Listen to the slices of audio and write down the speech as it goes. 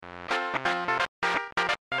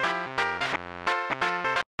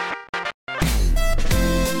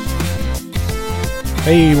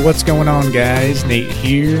Hey, what's going on, guys? Nate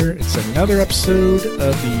here. It's another episode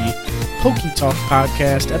of the PokeTalk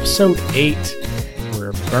podcast, episode 8.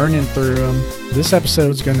 We're burning through them. This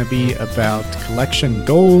episode's going to be about collection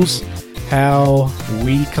goals, how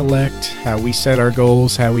we collect, how we set our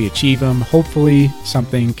goals, how we achieve them. Hopefully,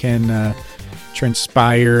 something can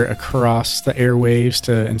transpire across the airwaves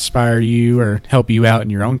to inspire you or help you out in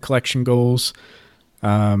your own collection goals.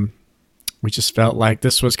 We just felt like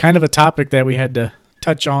this was kind of a topic that we had to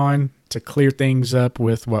touch on to clear things up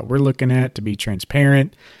with what we're looking at, to be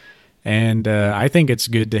transparent. And I think it's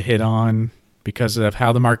good to hit on because of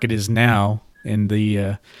how the market is now in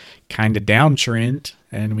the kind of downtrend,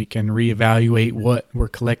 and we can reevaluate what we're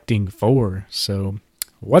collecting for. So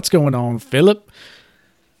what's going on, Philip?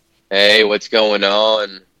 Hey, what's going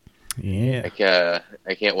on? Yeah.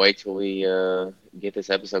 I can't wait till we get this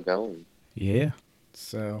episode going. Yeah.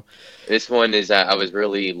 So this one is, I was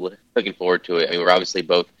really looking forward to it. I mean, we're obviously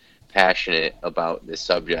both passionate about this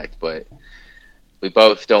subject, but we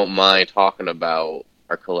both don't mind talking about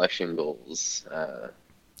our collection goals.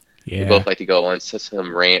 We both like to go on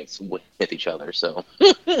some rants with each other. So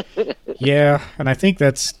yeah, and I think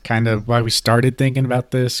that's kind of why we started thinking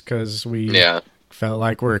about this, because we felt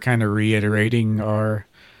like we're kind of reiterating our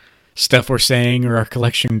stuff we're saying or our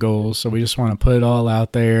collection goals. So we just want to put it all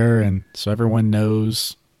out there, and so everyone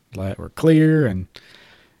knows that we're clear, and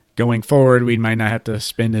going forward we might not have to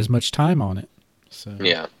spend as much time on it. So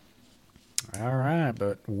yeah. All right,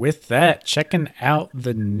 but with that, checking out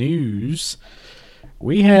the news,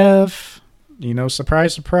 we have,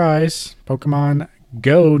 surprise, surprise, Pokemon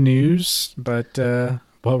Go news. But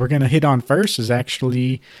what we're going to hit on first is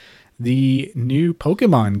actually the new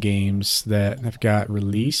Pokemon games that have got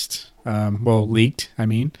released. Leaked, I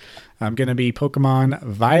mean. Going to be Pokemon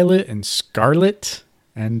Violet and Scarlet.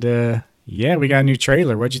 And we got a new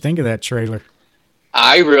trailer. What'd you think of that trailer?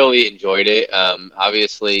 I really enjoyed it.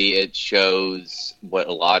 Obviously, it shows what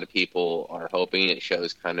a lot of people are hoping. It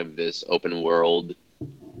shows kind of this open world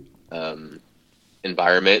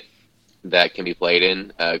environment that can be played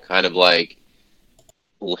in, kind of like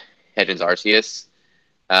Legends Arceus.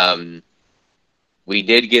 We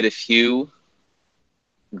did get a few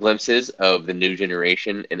glimpses of the new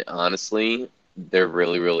generation, and honestly, they're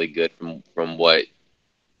really, really good from what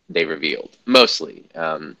they revealed. Mostly.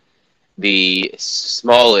 The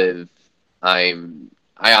Smoliv, I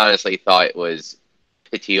honestly thought it was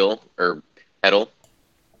Petal or Petal.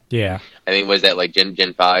 Yeah. I think was that like Gen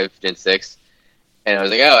 5, Gen 6. And I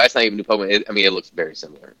was like, oh, that's not even new Pokemon. It looks very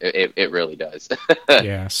similar. It really does.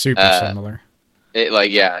 Yeah, super similar.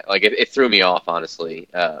 It threw me off, honestly.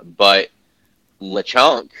 But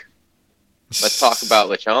Lechonk, let's talk about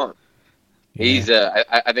Lechonk. Yeah. He's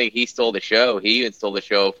I think he stole the show. He even stole the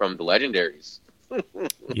show from the Legendaries.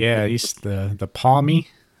 Yeah, he's the Palmy.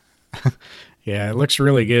 Yeah, it looks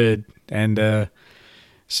really good. And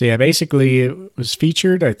basically it was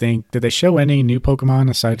featured, I think. Did they show any new Pokemon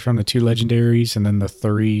aside from the 2 Legendaries and then the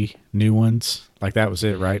 3 new ones? Like that was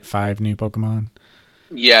it, right? 5 new Pokemon?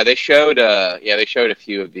 Yeah, they showed a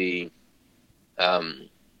few of the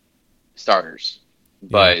starters.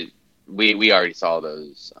 But we already saw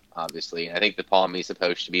those, obviously. I think the Palmy's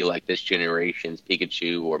supposed to be like this generation's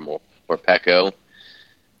Pikachu or Peko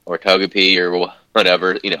or Togepi or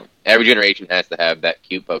whatever. Every generation has to have that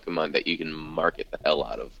cute Pokemon that you can market the hell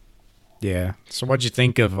out of. Yeah. So what'd you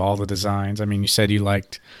think of all the designs? I mean, you said you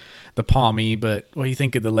liked the Palmy, but what do you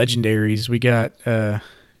think of the Legendaries? We got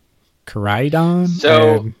Koraidon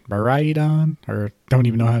and Miraidon, or don't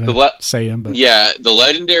even know how to say them. But yeah, the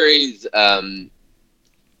Legendaries,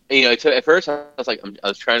 at first I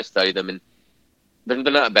was trying to study them, and they're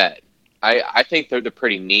not bad. I think they're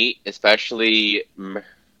pretty neat, especially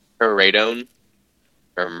Miraidon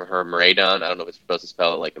or Miraidon. I don't know if it's supposed to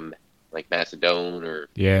spell it like Macedon or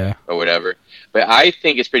whatever, but I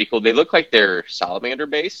think it's pretty cool. They look like they're salamander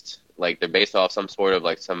based, like they're based off some sort of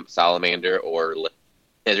like some salamander or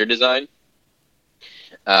lizard design.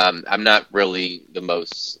 I'm not really the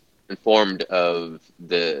most informed of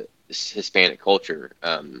the Hispanic culture.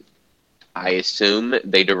 I assume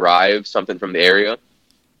they derive something from the area.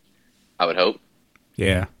 I would hope.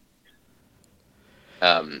 Yeah.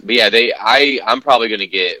 But yeah, I'm probably going to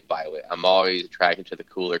get Violet. I'm always attracted to the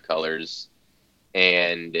cooler colors,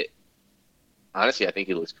 and honestly, I think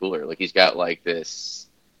he looks cooler. Like he's got like this.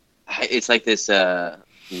 It's like this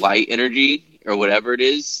light energy or whatever it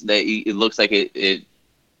is that it looks like it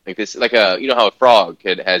like this, like how a frog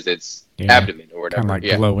has its abdomen or whatever, kind of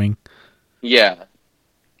like glowing. Yeah.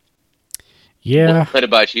 Yeah. What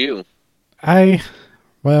about you? I'm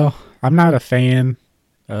not a fan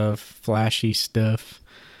of flashy stuff.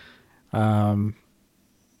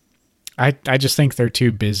 I just think they're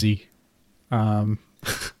too busy. Um,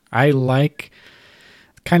 I like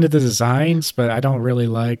kind of the designs, but I don't really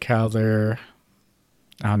like how they're,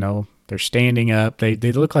 I don't know, they're standing up. They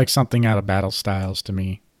look like something out of Battle Styles to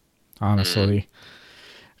me, Mm. honestly.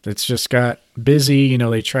 It's just got busy,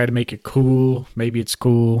 they try to make it cool. Maybe it's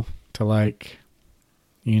cool to like,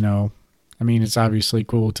 you know, I mean, it's obviously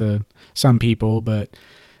cool to some people, but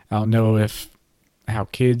I don't know if how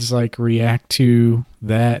kids like react to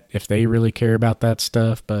that, if they really care about that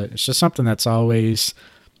stuff, but it's just something that's always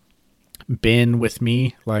been with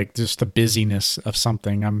me, like just the busyness of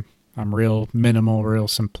something. I'm real minimal, real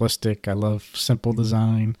simplistic. I love simple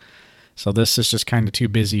design. So this is just kind of too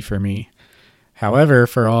busy for me. However,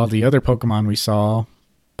 for all the other Pokemon we saw,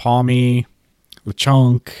 Palmy,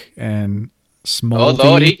 Lechonk, and Oh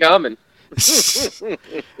Lord, he Smolvy, coming.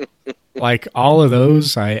 like all of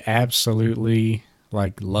those I absolutely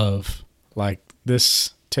like love. Like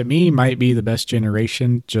this to me might be the best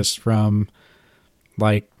generation just from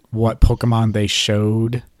like what Pokemon they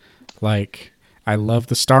showed. Like I love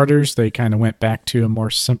the starters. They kind of went back to a more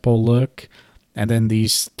simple look. And then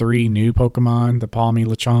these three new Pokemon, the Palmy,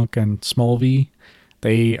 Lechonk, and Smolvy,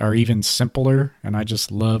 they are even simpler, and I just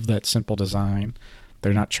love that simple design.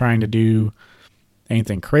 They're not trying to do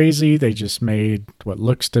anything crazy. They just made what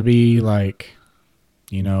looks to be like,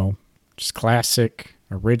 just classic,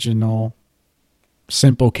 original,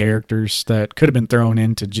 simple characters that could have been thrown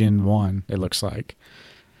into Gen 1, it looks like.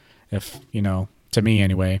 If, to me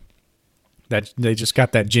anyway, that they just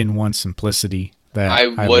got that Gen 1 simplicity that I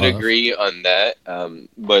I would love. agree on that,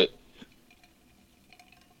 but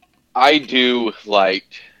I do like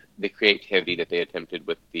the creativity that they attempted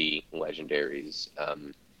with the legendaries,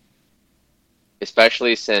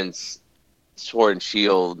 especially since Sword and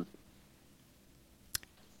Shield.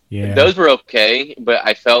 Yeah. Those were okay, but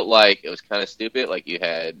I felt like it was kind of stupid. Like you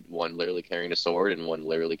had one literally carrying a sword and one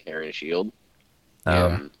literally carrying a shield. Yeah.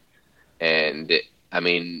 Um, and I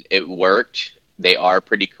mean, it worked. They are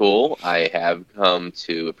pretty cool. I have come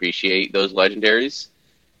to appreciate those legendaries,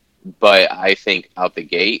 but I think out the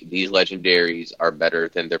gate, these legendaries are better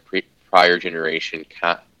than their prior generation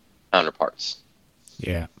counterparts.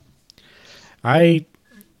 Yeah. I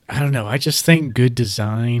I don't know. I just think good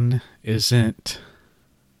design isn't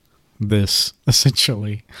this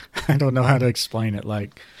essentially. I don't know how to explain it.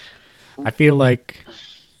 Like I feel like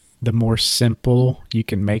the more simple you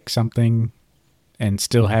can make something and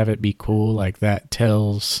still have it be cool, like that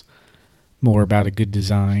tells more about a good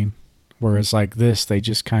design. Whereas like this, they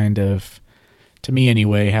just kind of, to me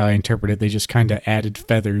anyway, how I interpret it, they just kind of added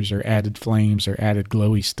feathers or added flames or added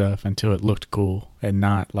glowy stuff until it looked cool and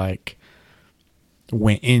not like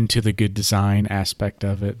went into the good design aspect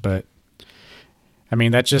of it. But I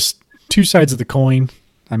mean, that's just two sides of the coin.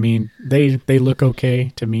 I mean, they look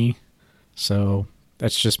okay to me, so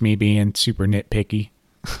that's just me being super nitpicky.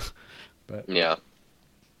 But Yeah.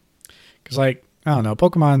 because like I don't know,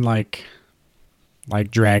 Pokemon like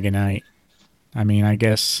Dragonite. I mean, I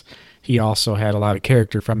guess he also had a lot of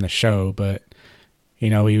character from the show, but he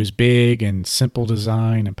was big and simple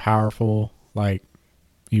design and powerful. Like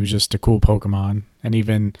he was just a cool Pokemon, and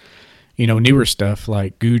even newer stuff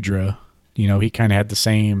like Gudra. He kind of had the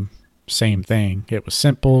same thing. It was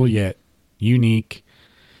simple yet unique,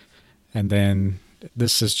 and then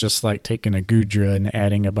this is just like taking a Gudra and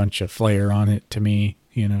adding a bunch of flair on it to me.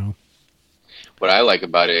 What I like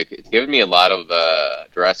about it, it's given me a lot of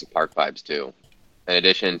Jurassic Park vibes too. In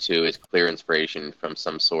addition to its clear inspiration from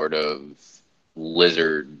some sort of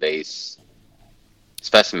lizard base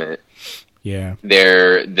specimen, Yeah.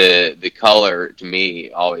 the color to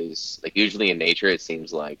me always like usually in nature it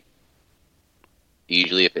seems like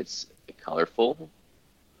usually if it's a colorful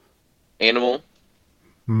animal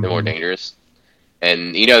they're more Mm-hmm. dangerous.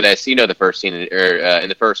 And the first scene in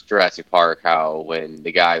the first Jurassic Park, how when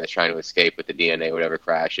the guy that's trying to escape with the DNA, whatever,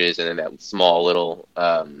 crashes, and then that small little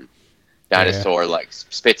Yeah. dinosaur like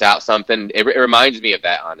spits out something. It reminds me of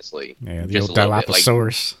that, honestly, Yeah. The just old a little bit. Like,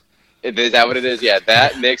 Dilophosaurus. is that what it is? Yeah,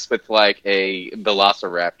 that mixed with like a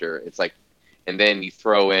Velociraptor. It's like, and then you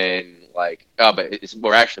throw in like, oh, but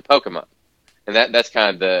we're actually Pokemon, and that's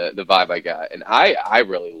kind of the vibe I got, and I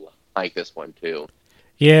really like this one too.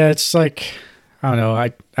 Yeah, it's like I don't know.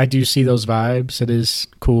 I do see those vibes. It is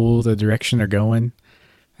cool the direction they're going.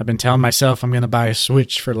 I've been telling myself I'm gonna buy a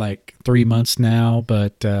Switch for like 3 months now,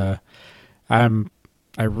 but I'm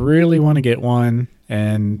I really want to get one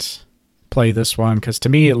and play this one because to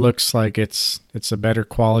me it looks like it's a better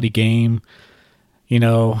quality game.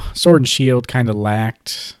 Sword and Shield kind of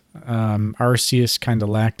lacked. Arceus kind of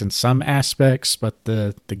lacked in some aspects, but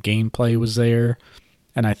the gameplay was there.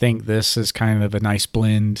 And I think this is kind of a nice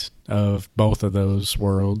blend of both of those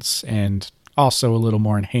worlds and also a little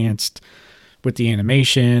more enhanced with the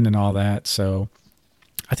animation and all that. So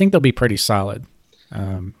I think they'll be pretty solid.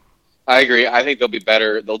 Um, I agree. I think they'll be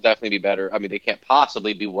better. They'll definitely be better. I mean, they can't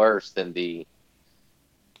possibly be worse than the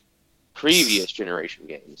previous generation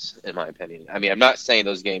games, in my opinion. I mean, I'm not saying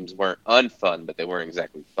those games weren't unfun, but they weren't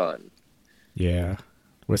exactly fun. yeah.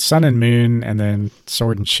 With Sun and Moon and then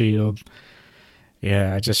Sword and Shield.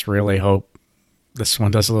 Yeah, I just really hope this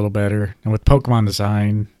one does a little better. And with Pokemon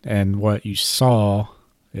design and what you saw,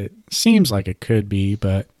 it seems like it could be,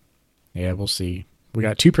 but yeah, we'll see. We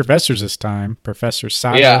got two professors this time, Professor Yeah,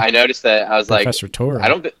 Sada, I noticed that. I was like, Professor Tora. I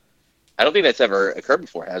don't, I don't think that's ever occurred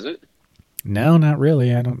before, has it? No, not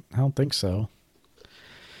really. I don't think so.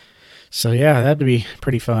 So yeah, that'd be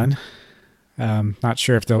pretty fun. Not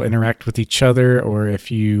sure if they'll interact with each other or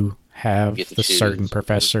if you You have get to the certain choose.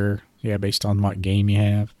 professor, yeah, based on what game you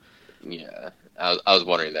have. Yeah, I was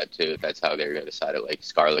wondering that too. If that's how they're going to decide it. Like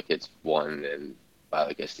Scarlet gets one and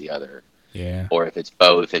Violet gets the other, Yeah, or if it's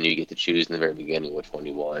both and you get to choose in the very beginning which one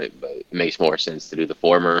you want. But it makes more sense to do the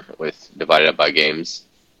former with divided up by games.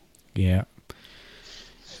 yeah.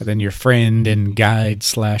 And then your friend and guide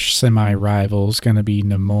slash semi rival is going to be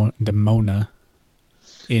Nemona. Nemona.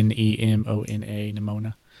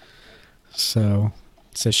 Nemona. So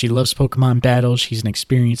it says she loves Pokemon battles. She's an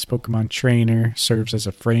experienced Pokemon trainer, serves as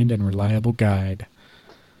a friend and reliable guide.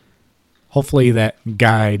 Hopefully that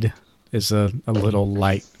guide is a little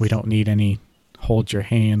light. We don't need any hold your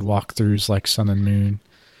hand walkthroughs like Sun and Moon.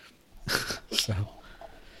 So,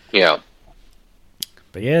 Yeah.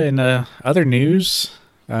 but yeah, in other news,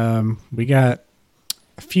 we got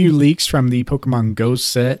a few leaks from the Pokemon Go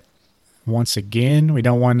set. Once again, we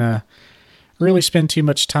don't want to really spend too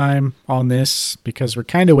much time on this because we're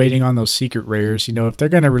kind of waiting on those secret rares. You know, if they're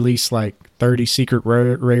going to release like 30 secret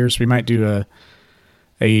rares, we might do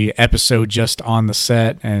a episode just on the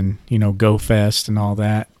set and, you know, Go Fest and all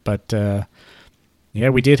that. But yeah,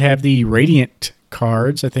 we did have the Radiant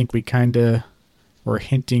cards. I think we kind of were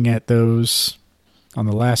hinting at those on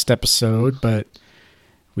the last episode, but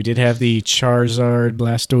we did have the Charizard,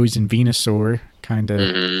 Blastoise, and Venusaur kind of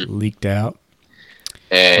leaked out.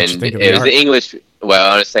 And it was the English. Well, I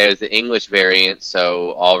want to say it was the English variant,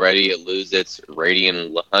 so already it loses its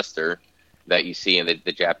radiant luster that you see in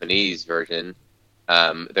the Japanese version.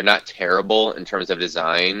 They're not terrible in terms of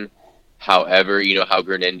design. However, you know how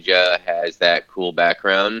Greninja has that cool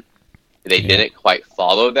background. They didn't quite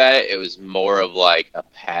follow that. It was more of like a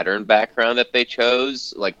pattern background that they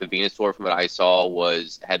chose. Like the Venusaur, from what I saw,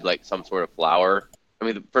 had like some sort of flower. I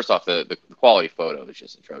mean, first off, the quality photo is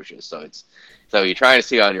just atrocious. So you're trying to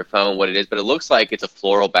see on your phone what it is, but it looks like it's a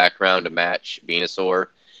floral background to match Venusaur,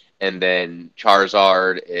 and then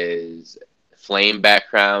Charizard is flame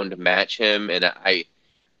background to match him. And I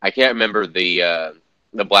can't remember the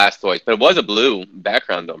Blastoise, but it was a blue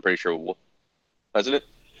background though. I'm pretty sure, wasn't it?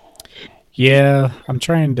 Yeah, I'm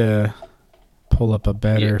trying to pull up a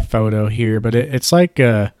better photo here, but it's like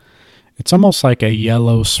it's almost like a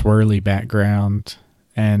yellow swirly background,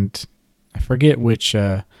 and I forget which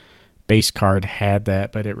base card had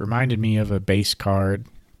that, but it reminded me of a base card.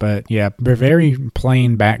 But yeah, they're very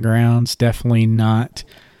plain backgrounds, definitely not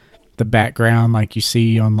the background like you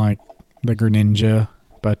see on like the Greninja,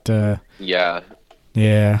 but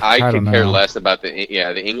yeah, I don't could care know. less about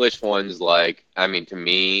the English ones. Like, I mean, to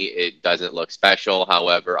me, it doesn't look special.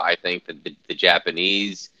 However, I think that the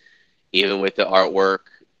Japanese, even with the artwork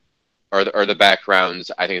or the backgrounds,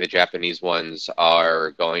 I think the Japanese ones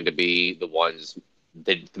are going to be the ones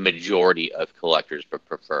that the majority of collectors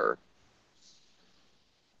prefer.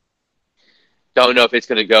 Don't know if it's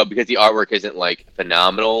going to go because the artwork isn't like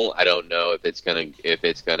phenomenal. I don't know if it's gonna.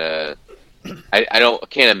 I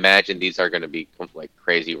can't imagine these are going to be like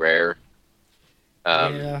crazy rare.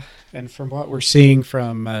 Yeah, and from what we're seeing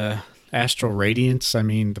from Astral Radiance, I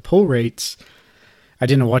mean, the pull rates, I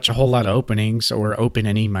didn't watch a whole lot of openings or open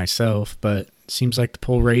any myself, but it seems like the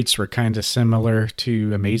pull rates were kind of similar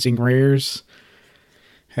to Amazing Rares.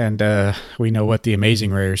 And we know what the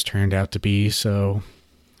Amazing Rares turned out to be, so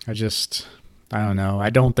I don't know. I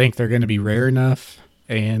don't think they're going to be rare enough,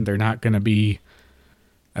 and they're not going to be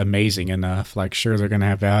amazing enough. Like, sure, they're going to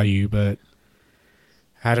have value, but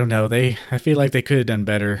I don't know. I feel like they could have done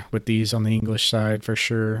better with these on the English side for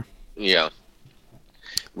sure. Yeah,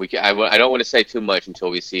 I don't want to say too much until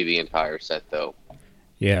we see the entire set, though.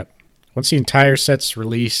 Yeah. Once the entire set's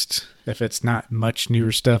released, if it's not much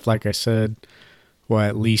newer stuff, like I said, we'll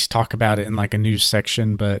at least talk about it in like a news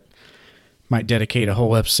section, but might dedicate a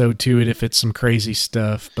whole episode to it if it's some crazy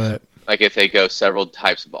stuff. But like if they go several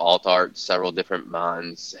types of alt art, several different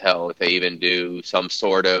mons, hell, if they even do some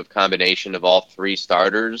sort of combination of all three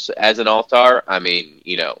starters as an alt art, I mean,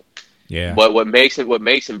 Yeah. what makes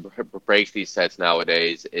and breaks these sets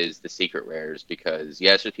nowadays is the secret rares, because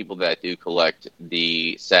yes, there's people that do collect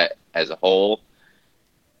the set as a whole.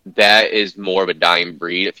 That is more of a dying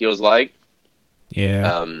breed, it feels like.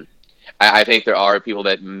 Yeah. Um, I think there are people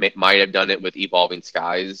that might have done it with Evolving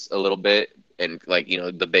Skies a little bit, and like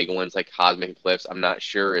the big ones like Cosmic Eclipse. I'm not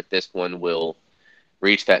sure if this one will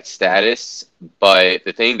reach that status, but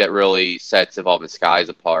the thing that really sets Evolving Skies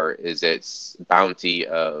apart is its bounty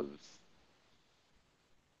of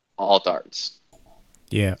alt arts.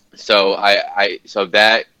 Yeah. So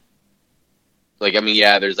that, like, I mean,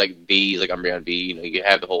 yeah, there's like V's, like Umbreon V. You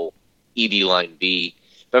have the whole EV line V.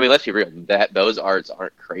 But I mean, let's be real. Those arts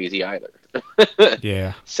aren't crazy either.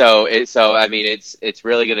 Yeah. So I mean, it's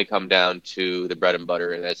really going to come down to the bread and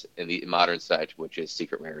butter, and that's in the modern set, which is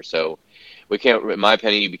secret rare. So we can't, in my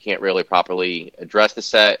opinion, we can't really properly address the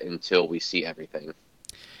set until we see everything.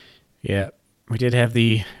 Yeah. We did have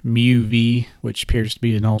the Mew V, which appears to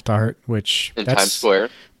be an alt art, which In Times Square,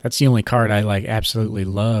 that's the only card I like absolutely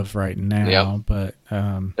love right now. Yep. But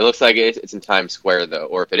it looks like it's in Times Square though,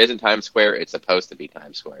 or if it isn't Times Square, it's supposed to be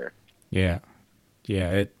Times Square. yeah,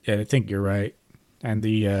 I think you're right. And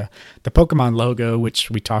the Pokemon logo, which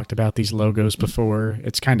we talked about these logos before,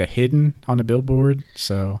 it's kind of hidden on the billboard,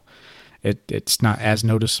 so it's not as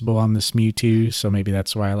noticeable on this Mewtwo. So maybe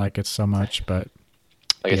that's why I like it so much. But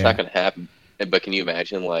Like, it's not going to happen. But can you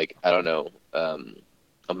imagine, like, I don't know,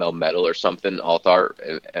 a Melmetal or something, alt art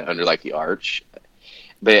under like the arch?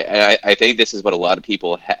 But I think this is what a lot of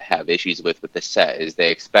people have issues with this set, is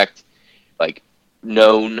they expect like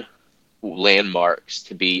known landmarks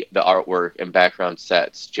to be the artwork and background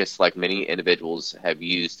sets, just like many individuals have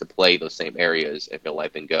used to play those same areas in real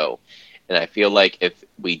life and Go. And I feel like if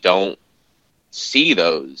we don't see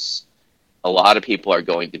those, a lot of people are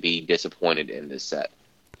going to be disappointed in this set.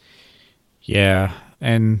 Yeah,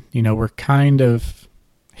 and we're kind of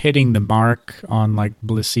hitting the mark on like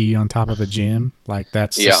Blissey on top of a gym. Like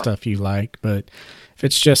that's the stuff you like. But if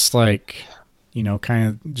it's just like, kind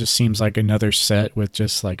of just seems like another set with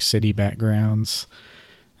just like city backgrounds,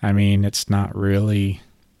 I mean, it's not really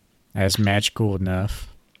as magical enough.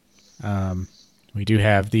 We do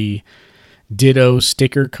have the Ditto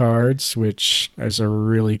sticker cards, which is a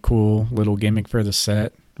really cool little gimmick for the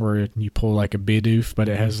set, where you pull like a Bidoof, but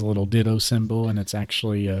it has a little Ditto symbol, and it's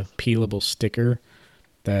actually a peelable sticker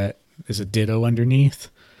that is a Ditto underneath.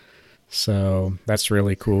 So that's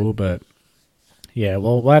really cool. But yeah,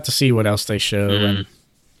 we'll have to see what else they show, and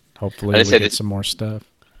hopefully we get some more stuff.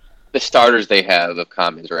 The starters they have of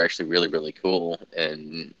commons are actually really, really cool,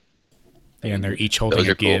 and they're each holding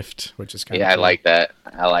a gift, which is kind of cool. I like that.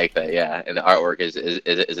 Yeah, and the artwork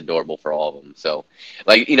is adorable for all of them. So,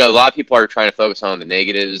 like, a lot of people are trying to focus on the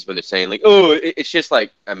negatives when they're saying like, oh, it's just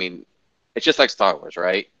like, I mean, it's just like Star Wars,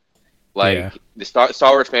 right? Like the Star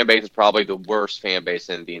Wars fan base is probably the worst fan base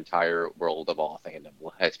in the entire world of all fandom.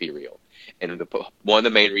 Let's be real. And one of the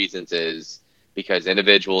main reasons is because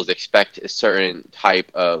individuals expect a certain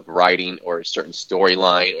type of writing or a certain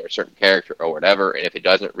storyline or a certain character or whatever, and if it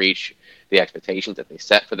doesn't reach the expectations that they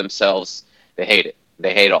set for themselves, they hate it.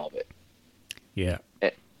 They hate all of it. Yeah.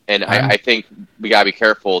 And I think we gotta be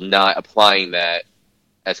careful not applying that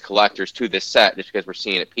as collectors to this set just because we're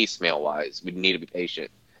seeing it piecemeal wise. We need to be patient,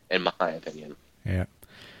 in my opinion. Yeah.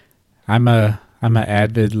 I'm an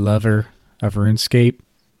avid lover of RuneScape,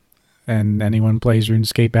 and anyone plays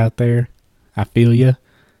RuneScape out there, I feel you,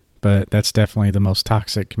 but that's definitely the most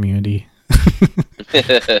toxic community.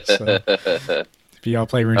 So, if y'all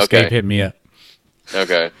play RuneScape, hit me up.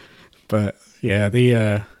 Okay. But yeah,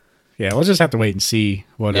 we'll just have to wait and see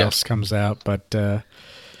what else comes out. But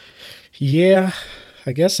yeah,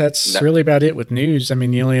 I guess that's really about it with news. I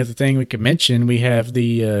mean, the only other thing we could mention, we have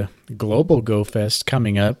the Global Go Fest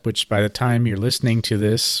coming up, which by the time you're listening to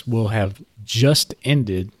this will have just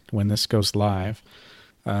ended when this goes live.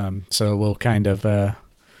 So we'll kind of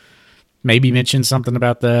maybe mention something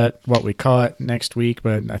about that, what we caught next week,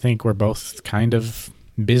 but I think we're both kind of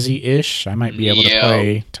busy-ish. I might be able to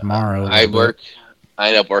play tomorrow. I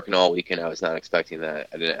ended up working all weekend. I was not expecting that.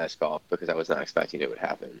 I didn't ask off because I was not expecting it would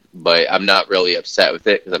happen. But I'm not really upset with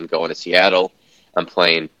it because I'm going to Seattle. I'm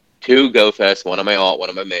playing 2 Go Fest, one on my alt, one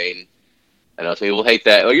on my main. I know some people hate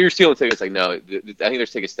that. Like, you're stealing tickets. Like, no, I think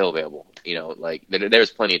there's tickets still available. Like,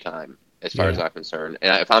 there's plenty of time as far as I'm concerned.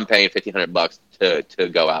 And if I'm paying $1,500 to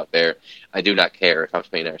go out there, I do not care if I'm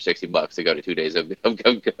paying $60 to go to 2 days of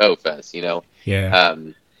Go Fest. Yeah.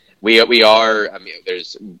 We are. I mean,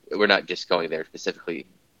 we're not just going there specifically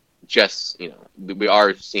just we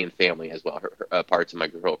are seeing family as well, parts of my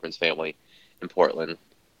girlfriend's family in Portland.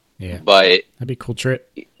 Yeah, But that'd be a cool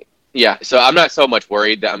trip. yeah, so I'm not so much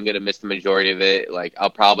worried that I'm gonna miss the majority of it. Like I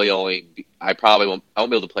probably I won't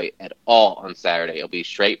be able to play at all on Saturday. It'll be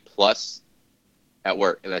straight plus at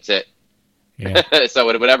work, and that's it. Yeah. So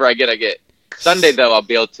whatever I get, I get. Sunday though, I'll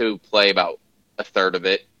be able to play about a third of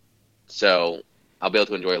it, so I'll be able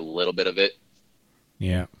to enjoy a little bit of it.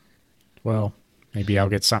 Yeah. Well, maybe I'll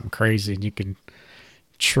get something crazy and you can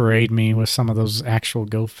trade me with some of those actual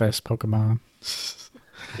Go Fest Pokemon.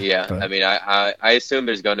 Yeah, But I mean, I assume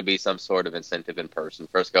there's going to be some sort of incentive in person.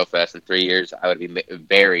 First Go Fest in 3 years, I would be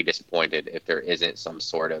very disappointed if there isn't some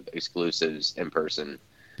sort of exclusives in person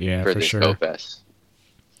yeah, for for this Go sure. Fest.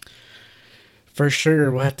 For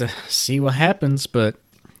sure. We'll have to see what happens. But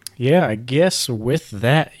yeah, I guess with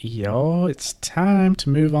that, y'all, it's time to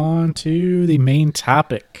move on to the main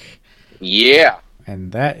topic. Yeah.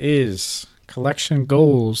 And that is collection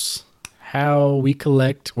goals. How we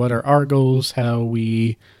collect, what are our goals, how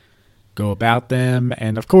we go about them,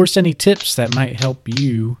 and of course, any tips that might help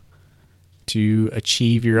you to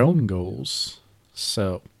achieve your own goals.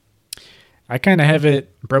 So, I kind of have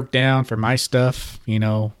it broke down for my stuff. I'm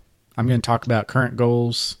going to talk about current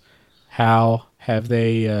goals, how have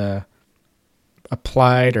they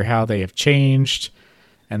applied or how they have changed,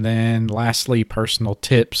 and then lastly, personal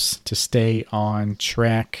tips to stay on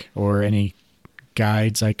track or any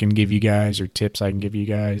guides I can give you guys or tips I can give you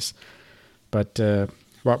guys. But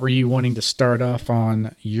what were you wanting to start off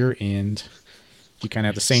on your end? Do you kind of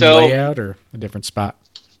have the same So, layout or a different spot?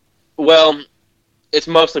 well, it's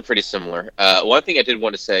mostly pretty similar. One thing I did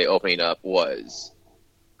want to say opening up was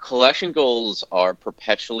collection goals are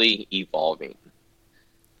perpetually evolving.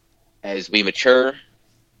 As we mature,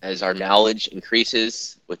 as our knowledge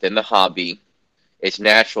increases within the hobby, it's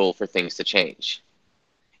natural for things to change.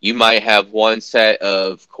 You might have one set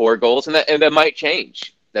of core goals, and that might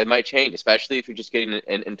change. That might change, especially if you're just getting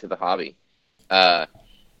into the hobby. Uh,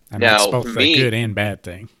 I mean, it's Now, for both a good me, and bad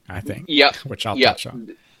thing, I think, yeah, which I'll yeah, touch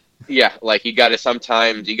on. yeah. Like you got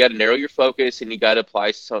to narrow your focus, and you got to apply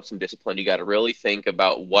some discipline. You got to really think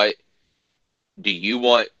about what do you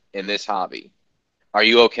want in this hobby. Are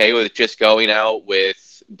you okay with just going out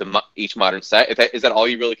with each modern set? Is that all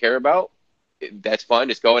you really care about? That's fine.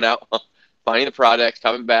 Just going out, finding the products,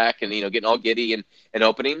 coming back, and getting all giddy and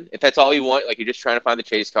opening. If that's all you want, like you're just trying to find the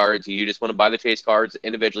chase cards, you just want to buy the chase cards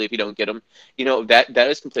individually. If you don't get them, that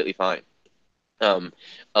is completely fine. Um,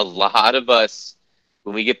 a lot of us,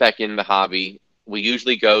 when we get back in the hobby, we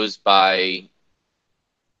usually goes by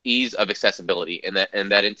ease of accessibility, and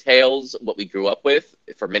that entails what we grew up with.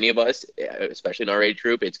 For many of us, especially in our age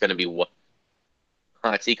group, it's going to be what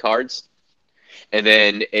hot seat cards, and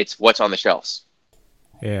then it's what's on the shelves.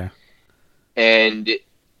 Yeah. And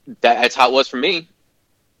that's how it was for me.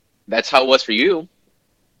 That's how it was for you.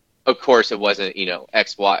 Of course, it wasn't,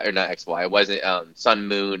 XY, or not XY. It wasn't Sun,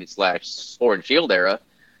 Moon / Sword and Shield era,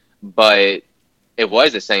 but it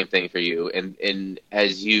was the same thing for you. And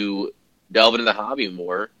as you delve into the hobby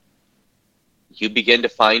more, you begin to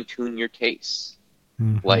fine tune your tastes.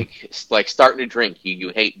 Mm-hmm. Like starting to drink, you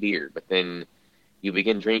hate beer, but then you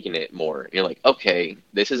begin drinking it more. You're like, okay,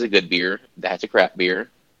 this is a good beer. That's a crap beer,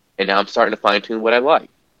 and now I'm starting to fine tune what I like.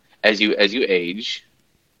 As you age,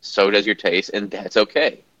 so does your taste, and that's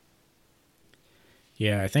okay.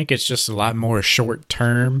 Yeah, I think it's just a lot more short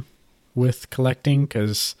term with collecting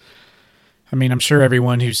because, I mean, I'm sure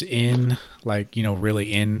everyone who's in, like,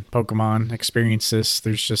 really in Pokemon experiences,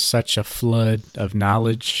 there's just such a flood of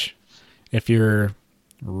knowledge. If you're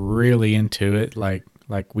really into it, like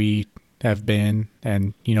we have been,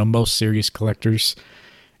 and, most serious collectors,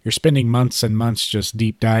 you're spending months and months just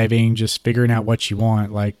deep diving, just figuring out what you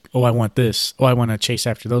want. Like, oh, I want this. Oh, I want to chase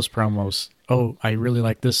after those promos. Oh, I really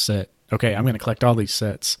like this set. Okay, I'm going to collect all these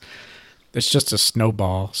sets. It's just a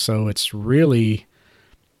snowball. So it's really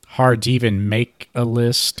hard to even make a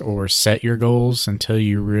list or set your goals until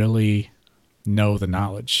you really know the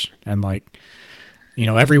knowledge. And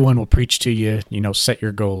everyone will preach to you, set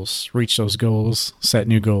your goals, reach those goals, set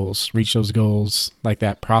new goals, reach those goals, like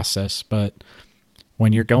that process. But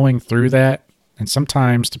when you're going through that, and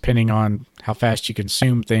sometimes depending on how fast you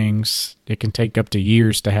consume things, it can take up to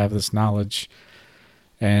years to have this knowledge.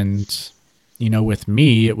 And, with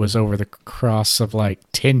me, it was over the cross of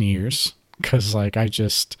 10 years because I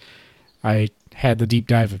had the deep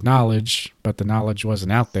dive of knowledge, but the knowledge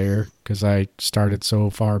wasn't out there because I started so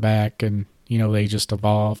far back and, they just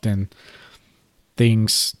evolved and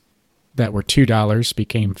things that were $2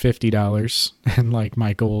 became $50 and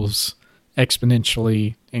my goals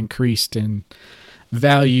exponentially increased in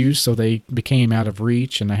value, so they became out of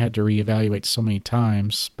reach, and I had to reevaluate so many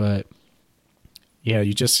times. But yeah,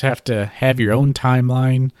 you just have to have your own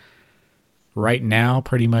timeline. Right now,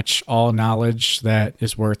 pretty much all knowledge that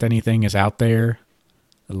is worth anything is out there.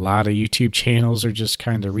 A lot of YouTube channels are just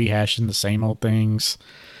kind of rehashing the same old things.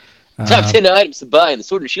 Top 10 items to buy in the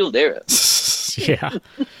Sword and Shield era. Yeah.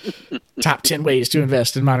 Top 10 ways to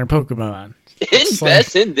invest in modern Pokemon.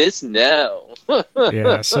 Invest in this now.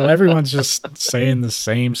 Yeah, so everyone's just saying the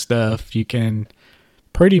same stuff. You can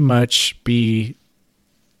pretty much be,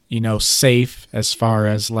 safe as far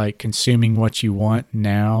as like consuming what you want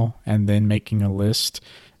now and then making a list,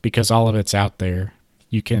 because all of it's out there.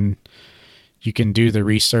 You can do the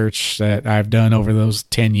research that I've done over those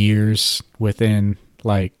 10 years within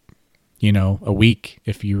like, a week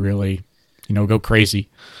if you really, go crazy.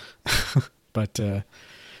 But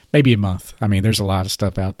maybe a month. I mean, there's a lot of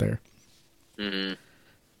stuff out there. Mm-hmm.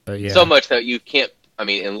 But yeah. So much that you can't, I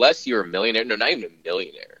mean, unless you're a millionaire, no, not even a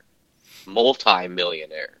millionaire,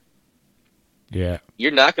 multi-millionaire. Yeah.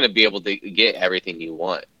 You're not going to be able to get everything you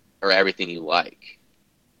want or everything you like.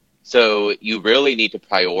 So you really need to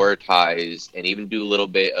prioritize and even do a little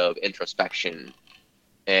bit of introspection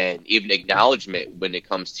and even acknowledgement when it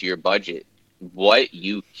comes to your budget, what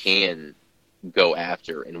you can go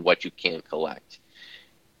after and what you can collect.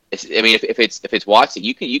 If it's WotC,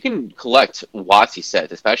 you can collect WotC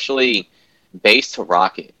sets, especially base to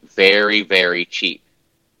rocket, very, very cheap.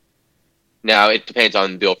 Now it depends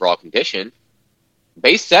on the overall condition.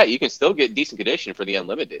 Base set, you can still get decent condition for the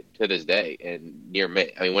unlimited to this day and near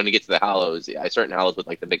mint. I mean, when it gets to the hollows, certain hollows with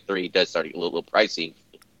like the big three, it does start to get a little pricey.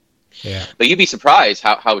 Yeah. But you'd be surprised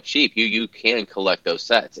how cheap you can collect those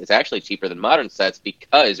sets. It's actually cheaper than modern sets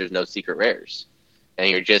because there's no secret rares, and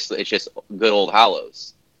it's just good old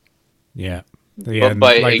hollows. Yeah. Yeah.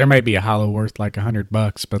 But like there might be a hollow worth like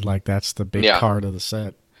 $100, but like that's the big card of the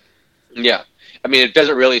set. Yeah. I mean, it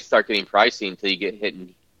doesn't really start getting pricey until you get hit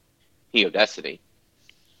in Heo Destiny.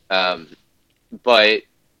 But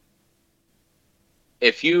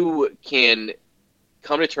if you can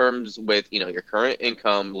come to terms with, your current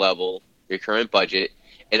income level, your current budget,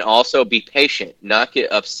 and also be patient, not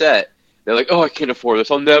get upset. They're like, oh, I can't afford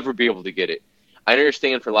this. I'll never be able to get it. I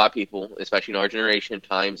understand for a lot of people, especially in our generation,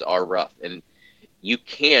 times are rough, and you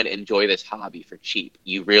can enjoy this hobby for cheap.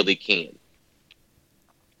 You really can.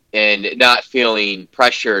 And not feeling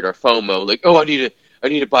pressured or FOMO, like, oh, I need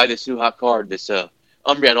to buy this new hot card, this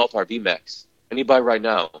Umbreon Altar VMAX. I need to buy it right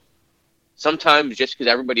now. Sometimes just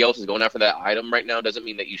because everybody else is going after that item right now doesn't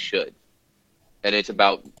mean that you should. And it's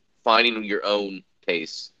about finding your own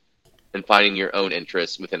taste and finding your own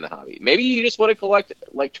interests within the hobby. Maybe you just want to collect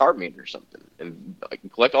like Charmander or something and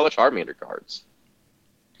collect all the Charmander cards.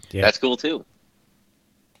 Yeah. That's cool too.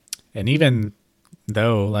 And even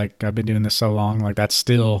though like I've been doing this so long, like that's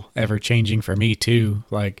still ever changing for me too.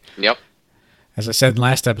 Like, yep. As I said in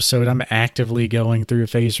last episode, I'm actively going through a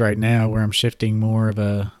phase right now where I'm shifting more of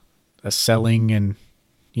a selling and,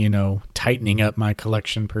 tightening up my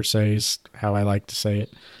collection per se is how I like to say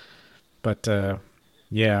it. But,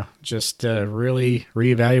 yeah, just really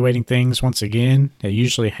reevaluating things once again. It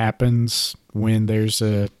usually happens when there's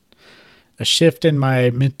a shift in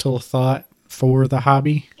my mental thought for the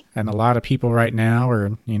hobby. And a lot of people right now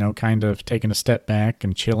are, kind of taking a step back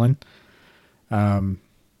and chilling.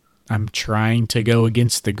 I'm trying to go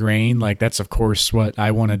against the grain. Like, that's, of course, what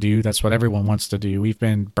I want to do. That's what everyone wants to do. We've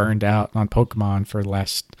been burned out on Pokemon for the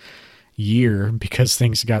last year because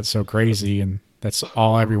things got so crazy, and that's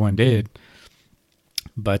all everyone did.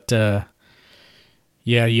 But,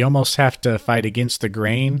 yeah, you almost have to fight against the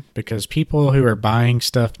grain because people who are buying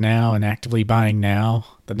stuff now and actively buying now,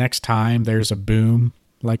 the next time there's a boom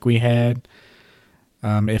like we had,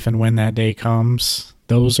 if and when that day comes,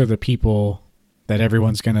 those are the people that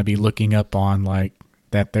everyone's going to be looking up on, like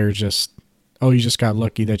that they're just, oh, you just got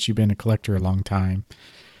lucky that you've been a collector a long time.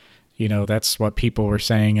 That's what people were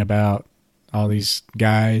saying about all these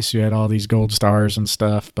guys who had all these gold stars and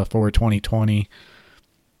stuff before 2020.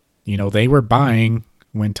 They were buying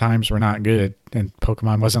when times were not good and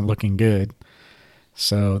Pokemon wasn't looking good.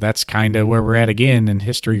 So that's kind of where we're at again, and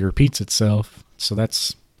history repeats itself. So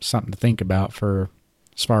that's something to think about for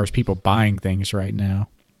as far as people buying things right now.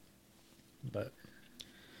 But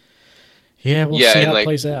yeah, we'll see how it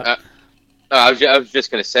plays out. I was just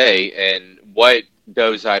going to say, and what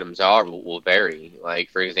those items are will vary. Like,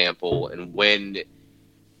 for example, and when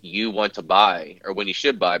you want to buy or when you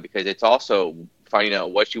should buy, because it's also finding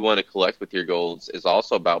out what you want to collect with your golds is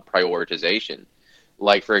also about prioritization.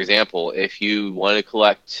 Like, for example, if you want to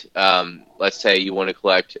collect, let's say you want to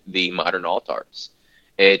collect the modern altars,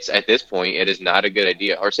 It's at this point, it is not a good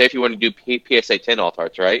idea. Or say if you want to do PSA 10 alt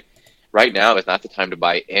arts, right? Right now is not the time to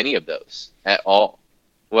buy any of those at all.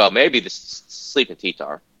 Well, maybe the Sleeping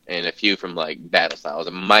T-Tar and a few from like Battle Styles.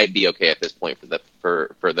 It might be okay at this point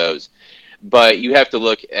for those. But you have to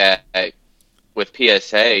look at with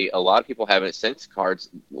PSA, a lot of people haven't sent cards,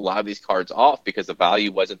 a lot of these cards off because the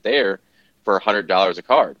value wasn't there for $100 a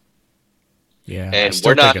card. Yeah, I And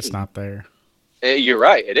still we're think not, it's not there. you're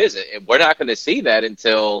right, it isn't. And we're not going to see that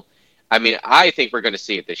until, I mean, I think we're going to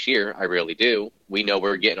see it this year. I really do. We know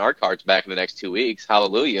we're getting our cards back in the next 2 weeks.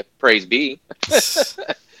 Hallelujah. Praise be.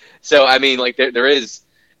 So, I mean, like, there is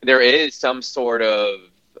some sort of,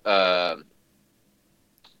 uh,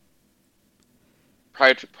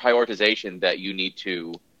 prioritization that you need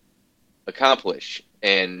to accomplish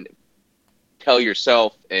and tell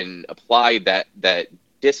yourself and apply that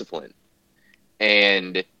discipline.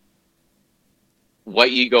 And what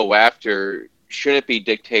you go after shouldn't be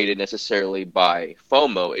dictated necessarily by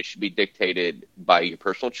FOMO. It should be dictated by your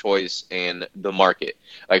personal choice and the market.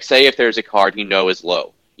 Like, say if there's a card you know is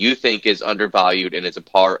low, you think is undervalued and is a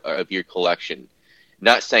part of your collection.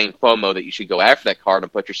 Not saying FOMO that you should go after that card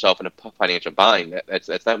and put yourself in a financial bind. That's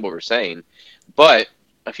not what we're saying. But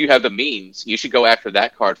if you have the means, you should go after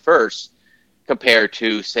that card first compared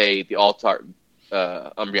to, say, the Altar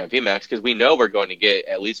Umbreon VMAX, because we know we're going to get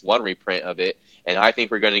at least one reprint of it, and I think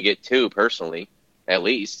we're going to get two personally, at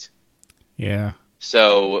least. Yeah.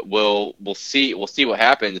 So we'll see what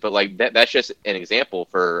happens, but like that's just an example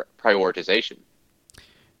for prioritization.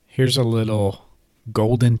 Here's a little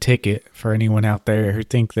golden ticket for anyone out there who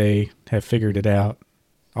think they have figured it out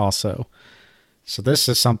also. So this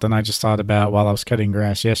is something I just thought about while I was cutting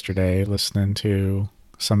grass yesterday, listening to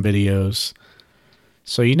some videos.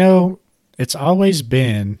 So, it's always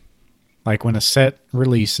been like when a set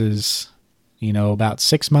releases, about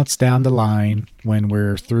 6 months down the line, when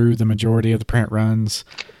we're through the majority of the print runs,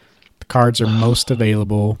 the cards are most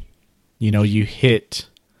available. You hit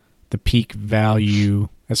the peak value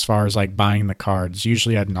as far as like buying the cards,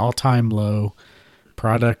 usually at an all-time low.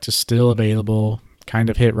 Product is still available, kind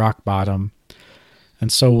of hit rock bottom.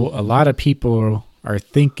 And so a lot of people are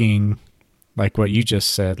thinking, like what you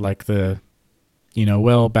just said, like Battle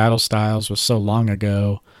Styles was so long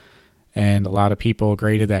ago, and a lot of people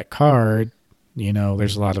graded that card,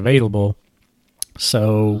 there's a lot available.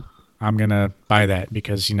 So I'm going to buy that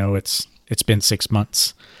because, it's been 6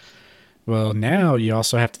 months. Well, now you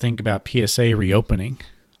also have to think about PSA reopening.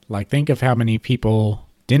 Like, think of how many people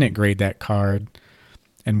didn't grade that card,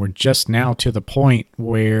 and we're just now to the point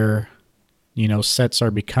where, sets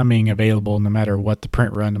are becoming available no matter what the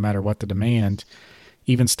print run, no matter what the demand.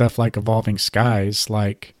 Even stuff like Evolving Skies,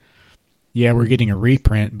 like, yeah, we're getting a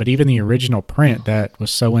reprint, but even the original print that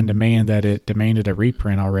was so in demand that it demanded a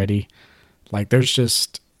reprint already, like, there's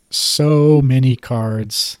just so many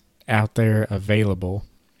cards out there available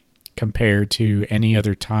compared to any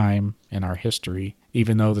other time in our history,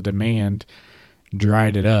 even though the demand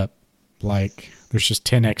dried it up. Like, there's just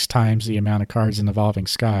 10x times the amount of cards in Evolving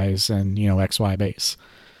Skies and, XY base.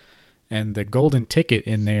 And the golden ticket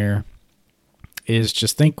in there is,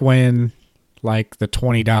 just think when, like, the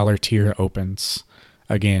 $20 tier opens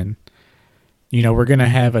again. We're going to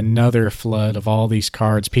have another flood of all these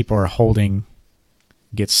cards people are holding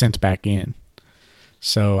get sent back in.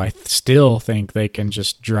 So I still think they can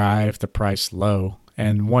just drive the price low.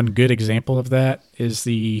 And one good example of that is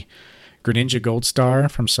the Greninja Gold Star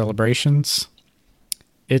from Celebrations.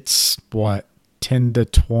 It's, $10 to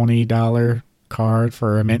 $20 card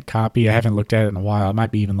for a mint copy. I haven't looked at it in a while. It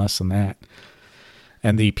might be even less than that.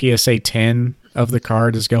 And the PSA 10 of the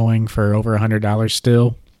card is going for over $100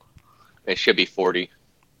 still. It should be 40.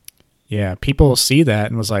 Yeah, people see that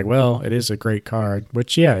and was like, well, it is a great card,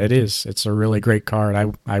 which, yeah, it is. It's a really great card.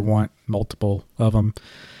 I want multiple of them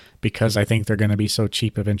because I think they're going to be so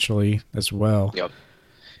cheap eventually as well. Yep.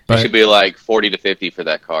 But it should be like 40 to 50 for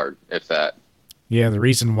that card, if that. Yeah, the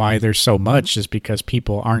reason why there's so much is because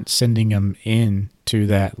people aren't sending them in to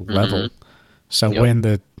that level. So when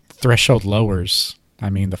the threshold lowers, I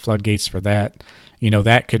mean, the floodgates for that,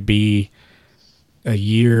 that could be a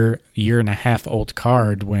year and a half old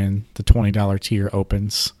card when the $20 tier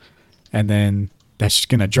opens, and then that's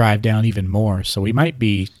going to drive down even more. So we might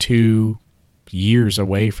be 2 years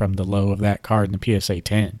away from the low of that card in the PSA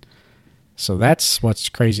 10. So that's what's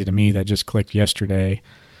crazy to me that just clicked yesterday.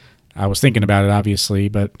 I was thinking about it, obviously,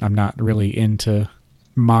 but I'm not really into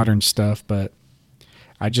modern stuff, but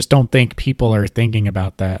I just don't think people are thinking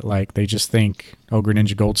about that. Like, they just think, oh,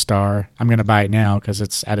 Greninja Gold Star, I'm going to buy it now because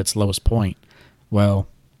it's at its lowest point. Well,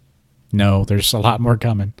 no, there's a lot more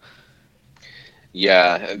coming.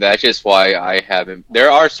 Yeah, that's just why I haven't.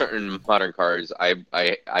 There are certain modern cards I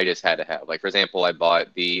just had to have. Like for example, I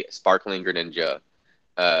bought the Sparkling Greninja,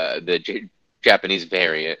 the Japanese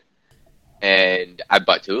variant, and I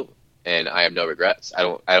bought two, and I have no regrets. I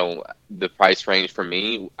don't. The price range for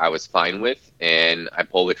me, I was fine with, and I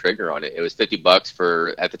pulled the trigger on it. It was $50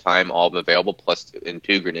 for at the time all of them available, plus in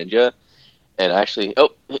two Greninja. And actually, oh,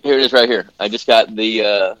 here it is right here. I just got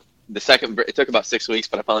the second. It took about 6 weeks,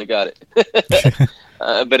 but I finally got it.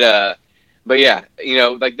 uh, but uh, but yeah,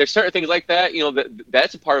 like there's certain things like that.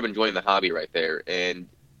 That's a part of enjoying the hobby right there, and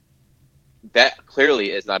that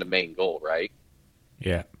clearly is not a main goal, right?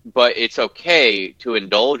 Yeah. But it's okay to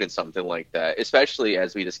indulge in something like that, especially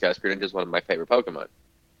as we discussed. Greninja is one of my favorite Pokemon.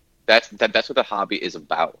 That's what the hobby is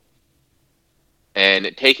about.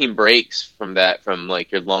 And taking breaks from that, from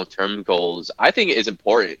like your long term goals, I think it is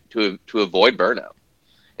important to avoid burnout.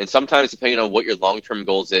 And sometimes, depending on what your long term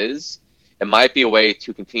goals is, it might be a way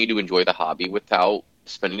to continue to enjoy the hobby without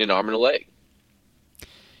spending an arm and a leg.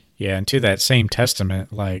 Yeah, and to that same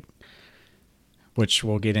testament, like, which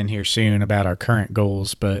we'll get in here soon about our current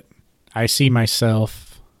goals, but I see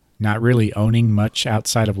myself not really owning much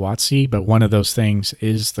outside of WotC, but one of those things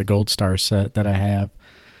is the Gold Star set that I have.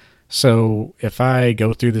 So if I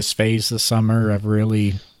go through this phase this summer of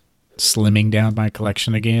really slimming down my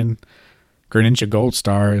collection again, Greninja Gold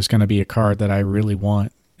Star is going to be a card that I really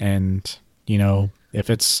want. And, if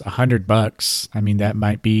it's $100, I mean, that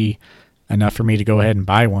might be enough for me to go ahead and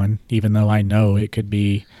buy one, even though I know it could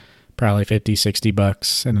be probably 50,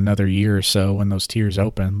 $60 in another year or so when those tiers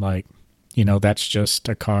open. Like, that's just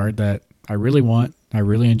a card that I really want, I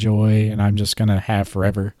really enjoy, and I'm just going to have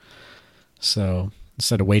forever. So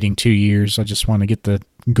instead of waiting 2 years, I just want to get the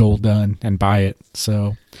goal done and buy it.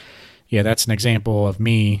 So yeah, that's an example of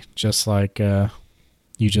me, just like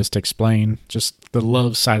you just explained. Just the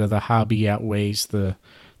love side of the hobby outweighs the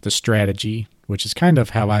strategy, which is kind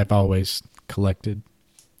of how I've always collected.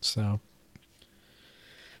 So,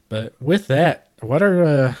 but with that, what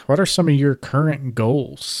are some of your current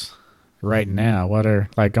goals right now? What are,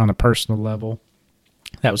 like, on a personal level?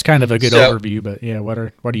 That was kind of a good So, overview, but yeah, what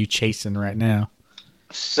are you chasing right now?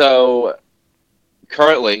 so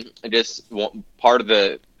currently, I just want part of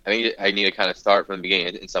the. I think I need to kind of start from the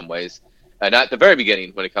beginning in some ways, not the very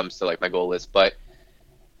beginning when it comes to like my goal list, but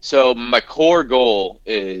so my core goal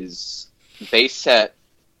is base set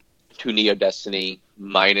to Neo Destiny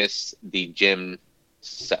minus the gym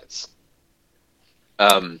sets.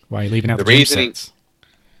 Why are you leaving out The the gym reasoning, sets?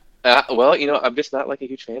 well, I'm just not like a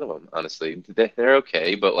huge fan of them, honestly. They're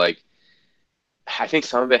okay, but like I think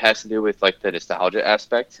some of it has to do with like the nostalgia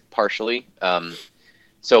aspect, partially.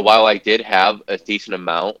 So while I did have a decent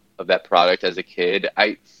amount of that product as a kid,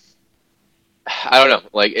 I don't know,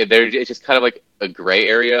 like it's just kind of like a gray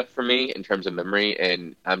area for me in terms of memory,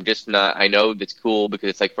 and I'm just not. I know it's cool because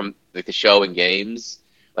it's like from like the show and games,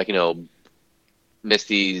 like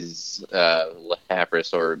Misty's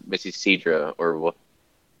Lapras or Misty's Seadra or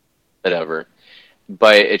whatever,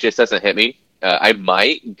 but it just doesn't hit me. I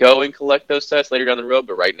might go and collect those sets later down the road,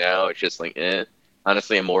 but right now it's just like, eh.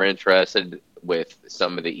 Honestly, I'm more interested with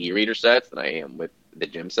some of the e-reader sets than I am with the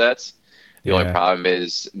gym sets. The only Yeah. problem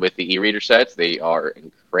is with the e-reader sets, they are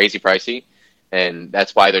crazy pricey, and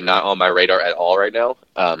that's why they're not on my radar at all right now.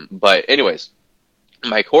 But anyways,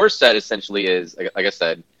 my core set essentially is, like I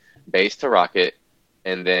said, base to Rocket,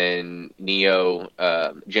 and then Neo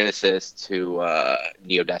Genesis to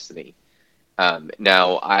Neo Destiny.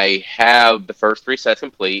 Now I have the first three sets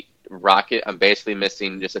complete. Rocket, I'm basically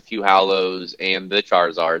missing just a few Hallows and the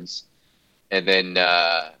Charizards, and then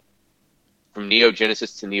from Neo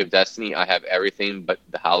Genesis to Neo Destiny, I have everything but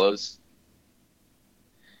the Hallows.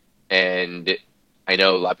 And I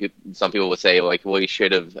know a lot of people, some people would say like, well, you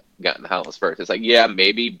should have gotten the Hallows first. It's like, yeah,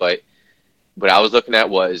 maybe, but what I was looking at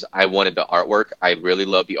was I wanted the artwork. I really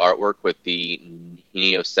love the artwork with the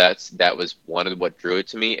Neo sets. That was one of what drew it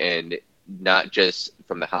to me, and not just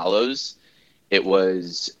from the Hollows. It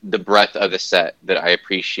was the breadth of the set that I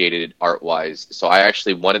appreciated art wise. So I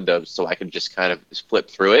actually wanted those so I could just kind of flip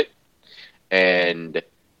through it and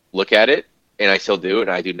look at it, and I still do, and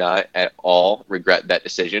I do not at all regret that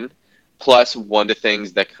decision. Plus, one of the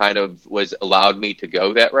things that kind of was allowed me to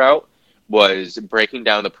go that route was breaking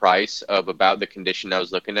down the price of about the condition I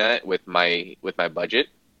was looking at with my budget,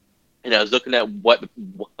 and I was looking at what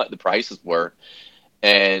the prices were,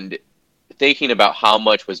 and thinking about how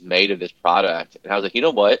much was made of this product, and I was like, you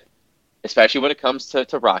know what? Especially when it comes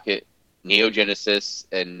to Rocket, Neo Genesis,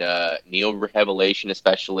 and Neo Revelation,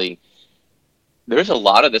 especially, there's a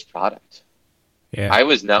lot of this product. Yeah, I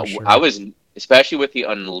was for not, I sure. was, especially with the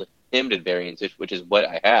unlimited variants, which is what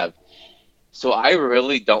I have. So I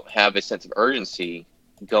really don't have a sense of urgency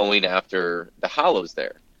going after the hollows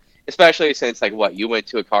there. Especially since like what, you went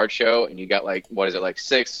to a card show and you got like what is it, like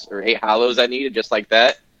 6 or 8 hollows I needed just like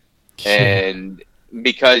that. Yeah. And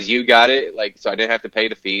because you got it, like so I didn't have to pay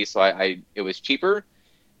the fee, so I it was cheaper.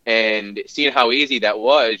 And seeing how easy that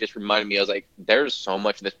was just reminded me, I was like, there's so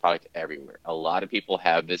much of this product everywhere. A lot of people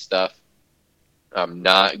have this stuff. I'm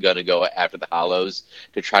not going to go after the hollows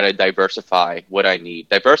to try to diversify what I need.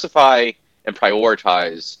 Diversify and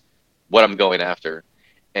prioritize what I'm going after.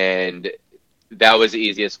 And that was the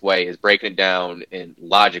easiest way, is breaking it down and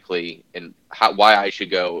logically and why I should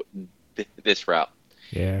go this route.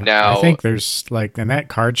 Yeah. I Now, think there's like in that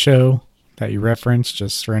card show that you referenced,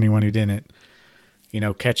 just for anyone who didn't,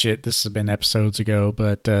 catch it. This has been episodes ago,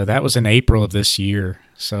 but that was in April of this year.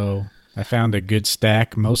 So I found a good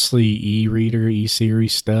stack, mostly e-reader,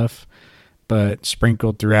 e-series stuff, but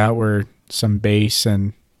sprinkled throughout were some base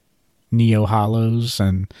and neo hollows,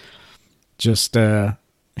 and just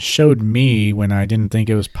showed me when I didn't think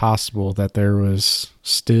it was possible that there was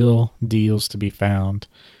still deals to be found.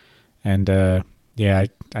 And yeah,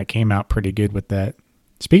 I came out pretty good with that.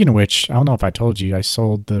 Speaking of which, I don't know if I told you, I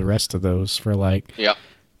sold the rest of those for like yeah,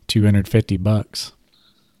 $250. But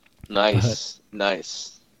nice.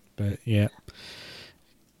 but yeah.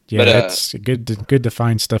 Yeah, But that's good to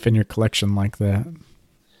find stuff in your collection like that.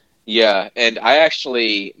 yeah, and I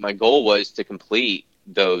actually, my goal was to complete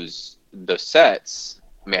those sets.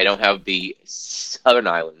 I mean, I don't have the Southern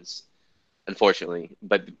Islands, unfortunately,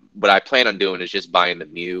 but what I plan on doing is just buying the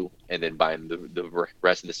Mew and then buying the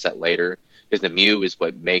rest of the set later, because the Mew is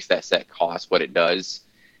what makes that set cost what it does.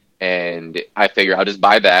 And I figure I'll just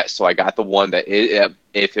buy that. So I got the one that is,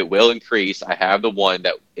 if it will increase, I have the one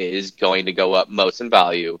that is going to go up most in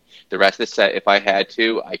value. The rest of the set, if I had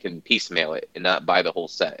to, I can piecemeal it and not buy the whole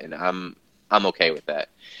set, and I'm okay with that.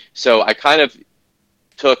 So I kind of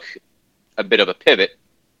took a bit of a pivot,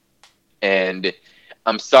 and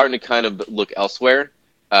I'm starting to kind of look elsewhere.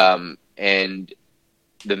 And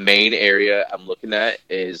the main area I'm looking at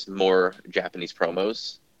is more Japanese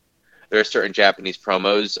promos. There are certain Japanese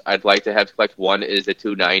promos I'd like to have to collect. One is the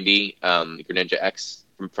 290 Greninja X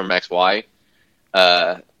from XY.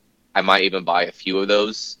 I might even buy a few of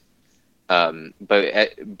those.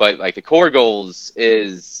 But like the core goals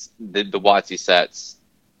is the WotC sets.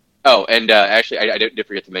 Oh, and actually, I did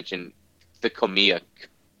forget to mention the Komiya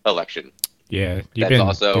collection. Yeah, you've That's been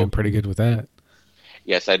also, doing pretty good with that.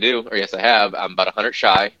 yes, I do, or yes, I have. I'm about 100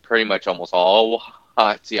 shy. Pretty much almost all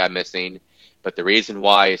WotC I'm missing. But the reason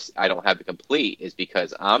why I don't have the complete is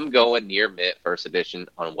because I'm going near mint first edition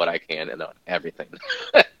on what I can and on everything.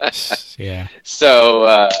 Yeah.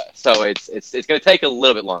 So it's going to take a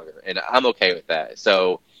little bit longer, and I'm okay with that.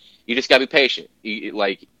 So you just got to be patient.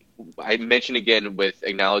 Like I mentioned again with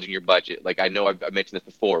acknowledging your budget. Like I know I've mentioned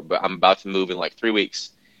this before, but I'm about to move in like 3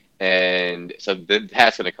 weeks, and so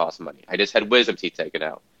that's going to cost money. I just had wisdom teeth taken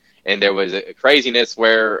out, and there was a craziness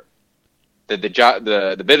where the job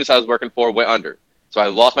the business I was working for went under. So I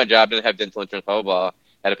lost my job, didn't have dental insurance, blah blah blah.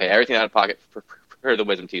 Had to pay everything out of pocket for the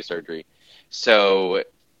wisdom teeth surgery. So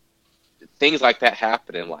things like that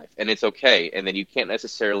happen in life, and it's okay. And then you can't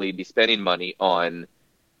necessarily be spending money on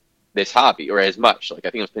this hobby or as much. Like I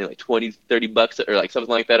think I'm spending like 20, 30 bucks or like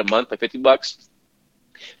something like that a month, like 50 bucks.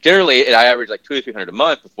 Generally, I average like 200 to 300 a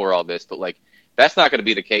month before all this, but like that's not going to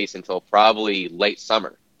be the case until probably late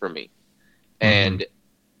summer for me. Mm-hmm. And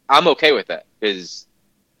I'm okay with that because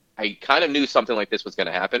I kind of knew something like this was going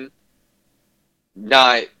to happen.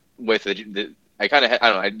 Not with I kind of, I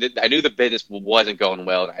don't know, I knew the business wasn't going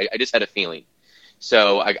well. And I just had a feeling.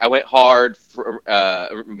 So I went hard for,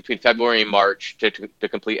 between February and March to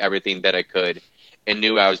complete everything that I could, and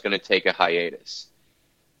knew I was going to take a hiatus.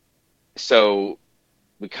 So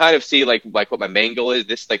we kind of see like what my main goal is.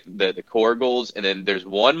 This like the core goals, and then there's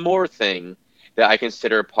one more thing that I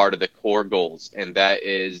consider part of the core goals, and that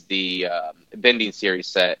is the Bending series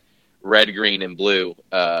set, red, green, and blue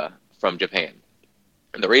from Japan.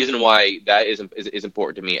 And the reason why that is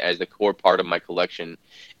important to me as the core part of my collection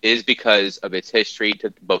is because of its history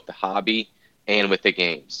to both the hobby and with the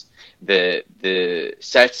games. The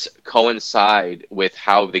sets coincide with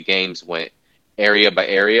how the games went, area by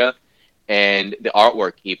area, and the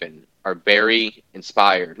artwork even are very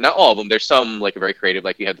inspired. Not all of them. There's some like very creative,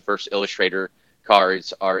 like you have the first Illustrator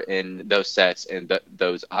cards are in those sets, and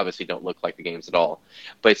those obviously don't look like the games at all.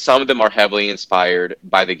 But some of them are heavily inspired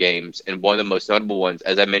by the games, and one of the most notable ones,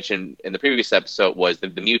 as I mentioned in the previous episode, was the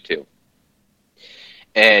Mewtwo.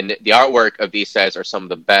 And the artwork of these sets are some of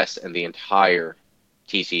the best in the entire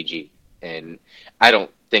TCG. And I don't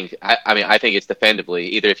think, I mean, I think it's defendably,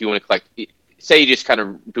 either if you want to collect say you just kind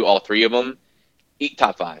of do all three of them, eat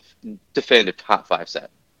top five, definitive top five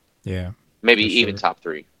set, Yeah, maybe for even sure. top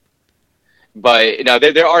three. But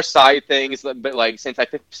there are side things, but like since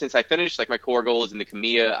I finished like my core goals in the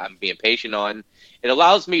Kamiya, I'm being patient on. It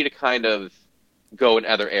allows me to kind of go in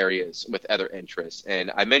other areas with other interests.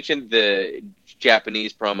 And I mentioned the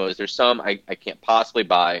Japanese promos. There's some I can't possibly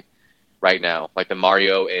buy right now, like the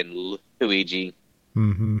Mario and Luigi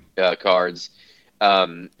Mm-hmm. cards.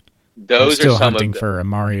 Um, I'm those are still some hunting of the, for a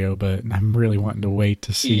Mario, but I'm really wanting to wait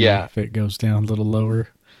to see yeah. if it goes down a little lower.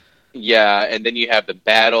 Yeah, and then you have the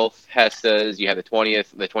Battle Festas. You have the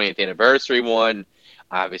twentieth anniversary one.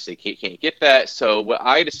 Obviously, can't get that. So what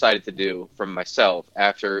I decided to do for myself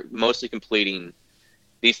after mostly completing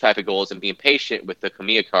these type of goals and being patient with the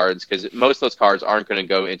Kamiya cards, because most of those cards aren't going to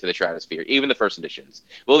go into the stratosphere, even the first editions.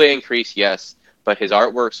 Will they increase? Yes, but his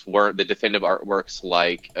artworks weren't the definitive artworks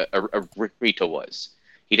like Rita was.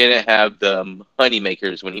 He didn't have the honey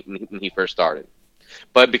makers when he first started.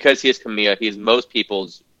 But because he is Kamiya,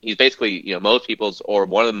 he's basically, most people's or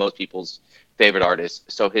one of the most people's favorite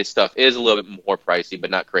artists. So his stuff is a little bit more pricey, but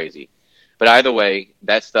not crazy. But either way,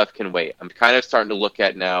 that stuff can wait. I'm kind of starting to look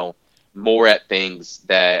at now more at things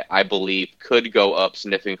that I believe could go up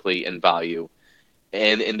significantly in value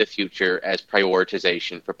and in the future as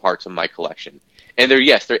prioritization for parts of my collection. And there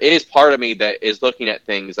is part of me that is looking at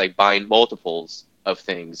things like buying multiples of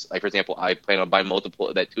things. Like, for example, I plan on buying multiple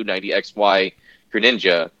of that 290XY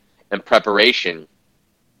Greninja in preparation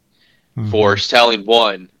Mm-hmm. for selling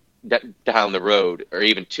one down the road or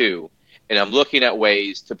even two. And I'm looking at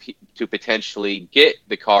ways to potentially get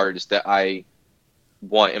the cards that I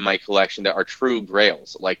want in my collection that are true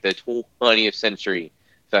grails, like the 20th Century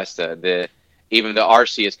Festa, even the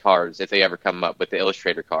Arceus cards if they ever come up with the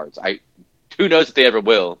Illustrator cards. Who knows if they ever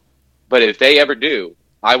will, but if they ever do,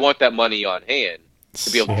 I want that money on hand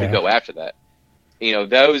to be able to Yeah. go after that.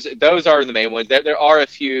 Those are the main ones. There are a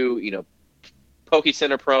few, Poke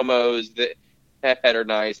Center promos that are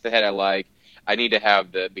nice, that I like. I need to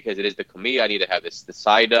have because it is the Kamiya, I need to have the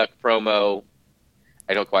Psyduck promo.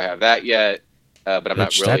 I don't quite have that yet, but I'm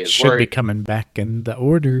not Which really that as should be worried. coming back in the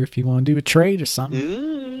order if you want to do a trade or something.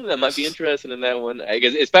 I might be interested in that one, I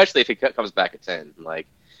guess, especially if it comes back at 10. Like,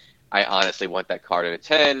 I honestly want that card at a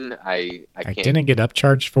 10. I I can't. didn't get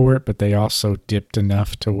upcharged for it, but they also dipped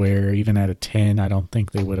enough to where even at a 10, I don't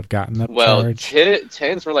think they would have gotten Well, upcharge.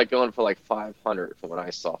 tens were like going for like 500 from what I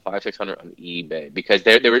saw, 600 on eBay because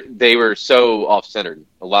they were so off centered.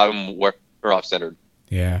 A lot of them were off centered,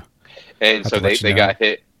 Yeah, and have so to they let you they know. got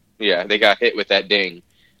hit. Yeah, they got hit with that ding.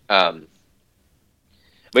 Um,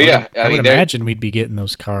 but I would yeah, I I would mean they're imagine we'd be getting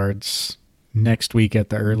those cards next week at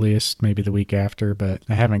the earliest, maybe the week after, but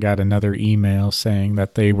I haven't got another email saying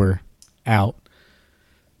that they were out.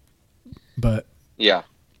 But yeah.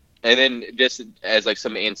 And then just as like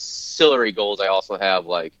some ancillary goals, I also have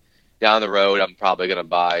like down the road, I'm probably gonna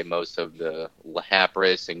buy most of the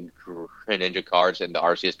Lapras and Greninja cards and the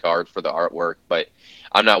Arceus cards for the artwork. But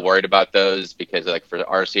I'm not worried about those because like for the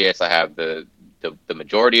Arceus, I have the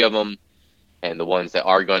majority of them, and the ones that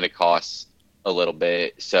are going to cost a little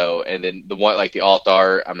bit. So and then the one like the alt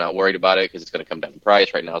art, I'm not worried about it because it's going to come down in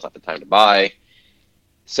price. Right now is not the time to buy.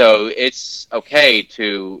 So it's okay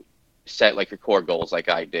to set like your core goals like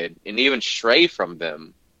I did and even stray from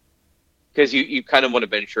them because you kind of want to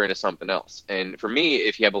venture into something else. And for me,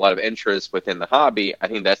 if you have a lot of interest within the hobby, I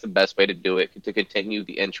think that's the best way to do it to continue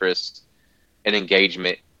the interest and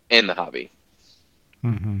engagement in the hobby.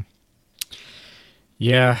 mhm.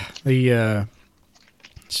 Yeah, the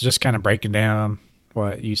it's just kind of breaking down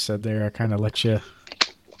what you said there. I kind of let you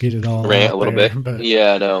get it all Rant a out little there, bit. but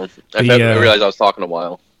Yeah, no. I the realized I was talking a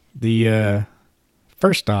while. the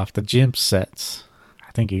first off, the gym sets.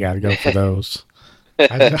 I think you got to go for those.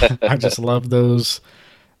 I just love those.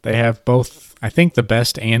 They have both, I think, the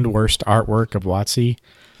best and worst artwork of WotC.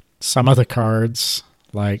 Some of the cards,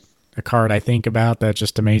 like a card I think about that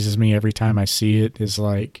just amazes me every time I see it, is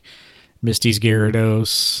like Misty's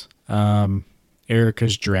Gyarados,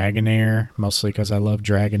 Erica's Dragonair, mostly because I love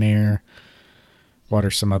Dragonair. What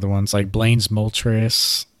are some other ones? Like Blaine's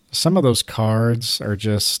Moltres. Some of those cards are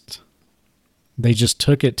just, they just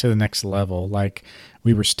took it to the next level. Like,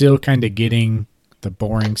 we were still kind of getting the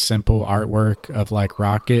boring, simple artwork of like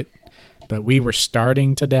Rocket, but we were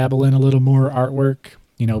starting to dabble in a little more artwork.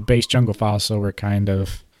 Base Jungle Fossil were kind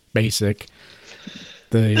of basic.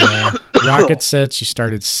 The Rocket sets you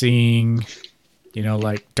started seeing,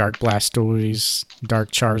 like Dark Blastoise,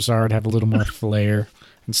 Dark Charizard have a little more flair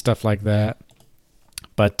and stuff like that.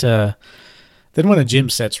 But then when the gym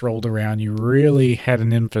sets rolled around, you really had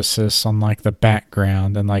an emphasis on like the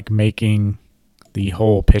background and like making the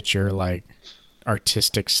whole picture, like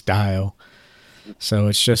artistic style. So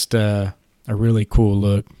it's just a really cool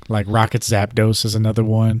look. Like Rocket Zapdos is another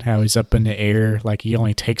one. How he's up in the air, like he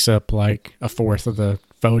only takes up like a fourth of the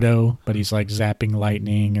photo, but he's like zapping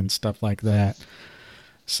lightning and stuff like that.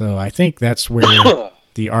 So I think that's where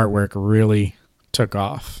the artwork really took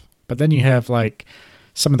off. But then you have like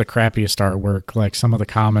some of the crappiest artwork, like some of the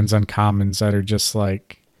commons, uncommons that are just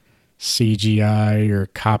like CGI or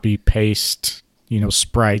copy paste,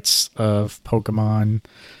 sprites of Pokemon.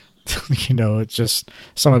 It's just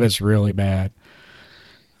some of it's really bad.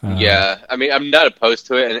 Yeah, I mean, I'm not opposed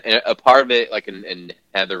to it, and a part of it, like, and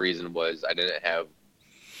the reason was I didn't have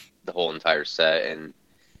the whole entire set, and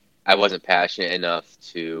I wasn't passionate enough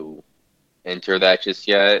to enter that just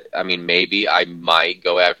yet. I mean, maybe I might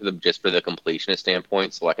go after them just for the completionist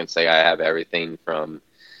standpoint, so I can say I have everything from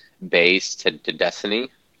base to Destiny.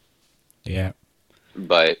 Yeah,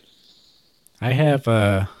 but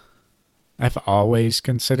I've always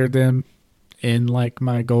considered them in like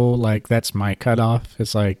my goal. Like that's my cutoff.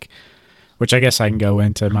 It's like, which I guess I can go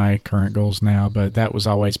into my current goals now, but that was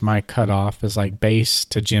always my cutoff is like base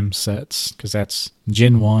to gym sets because that's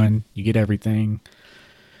Gen 1. You get everything.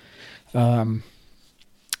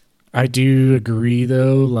 I do agree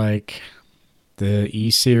though, like the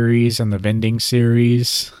E series and the vending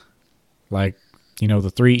series, like,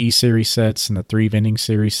 the 3 E series sets and the 3 vending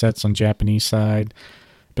series sets on Japanese side.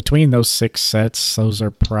 Between those 6 sets, those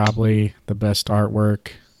are probably the best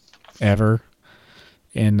artwork ever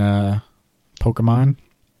in Pokemon.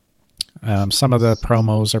 Some of the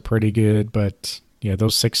promos are pretty good, but yeah,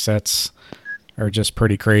 those 6 sets are just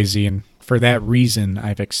pretty crazy. And for that reason,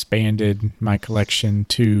 I've expanded my collection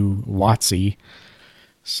to WotC.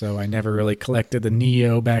 So I never really collected the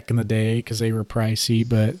Neo back in the day because they were pricey,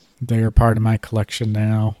 but they are part of my collection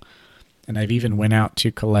now. And I've even went out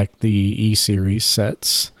to collect the E-Series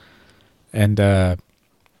sets. And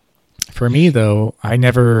for me, though, I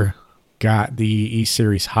never got the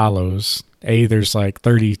E-Series Hollows. There's like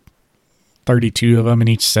 32 of them in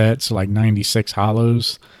each set, so like 96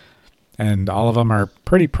 Hollows. And all of them are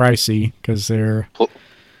pretty pricey because they're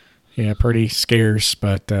pretty scarce.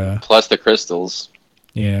 But plus the crystals.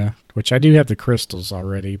 Yeah, which I do have the crystals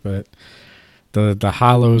already, but the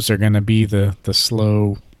hollows are going to be the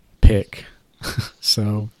slow pick.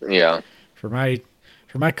 So yeah, for my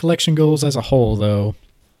collection goals as a whole, though,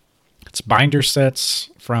 it's binder sets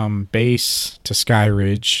from base to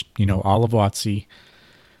Skyridge, all of WotC.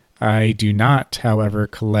 I do not, however,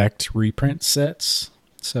 collect reprint sets,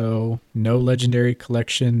 so no legendary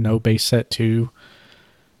collection, no base set 2.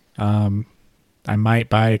 I might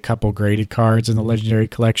buy a couple graded cards in the legendary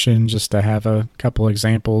collection just to have a couple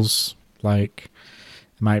examples. Like,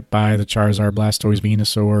 I might buy the Charizard, Blastoise,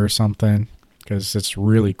 Venusaur or something because it's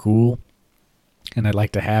really cool. And I'd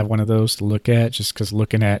like to have one of those to look at just because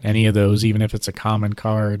looking at any of those, even if it's a common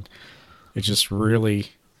card, it just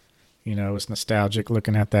really, it's nostalgic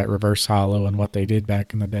looking at that reverse holo and what they did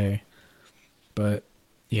back in the day. But,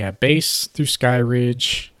 yeah, base through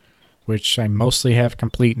Skyridge, which I mostly have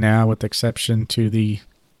complete now with exception to the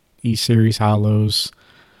E-Series Hollows.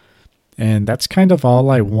 And that's kind of all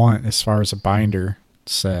I want as far as a binder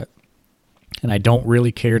set. And I don't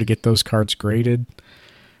really care to get those cards graded.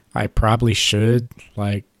 I probably should.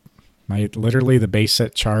 Like, literally the base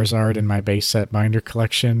set Charizard in my base set binder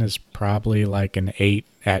collection is probably like an 8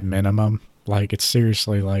 at minimum. Like, it's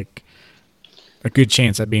seriously like a good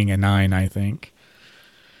chance at being a 9, I think.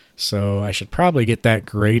 So I should probably get that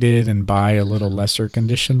graded and buy a little lesser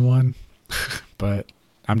condition one. But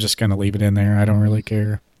I'm just going to leave it in there. I don't really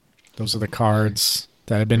care. Those are the cards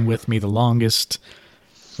that have been with me the longest.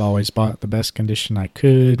 I've always bought the best condition I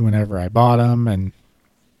could whenever I bought them, and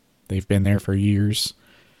they've been there for years.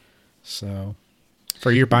 So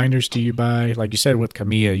for your binders, do you buy, like you said with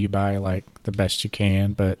Kamiya, you buy like the best you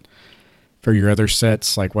can, but for your other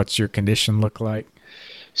sets, like what's your condition look like?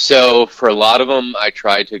 So for a lot of them, I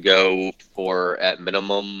try to go for, at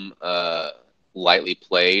minimum, lightly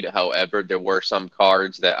played. However, there were some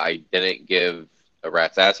cards that I didn't give a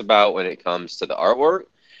rat's ass about when it comes to the artwork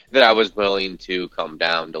that I was willing to come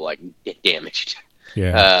down to like get damaged.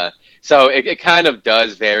 Yeah. So it kind of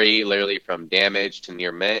does vary literally from damage to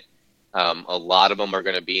near mint. A lot of them are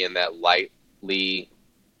going to be in that lightly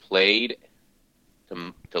played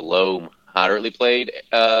to low moderately played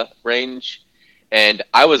range. And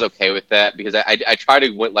I was okay with that because I try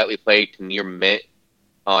to went lightly played to near mint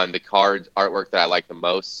on the cards artwork that I like the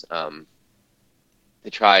most. To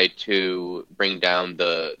try to bring down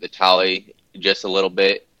the tally just a little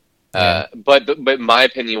bit. Yeah. But my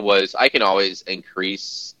opinion was I can always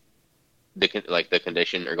increase the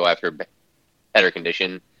condition or go after better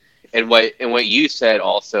condition. And what you said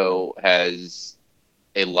also has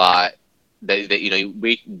a lot that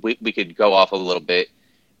we could go off a little bit.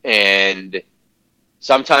 And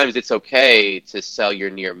sometimes it's okay to sell your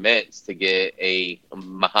near mints to get a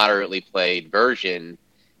moderately played version,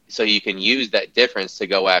 so you can use that difference to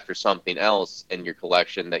go after something else in your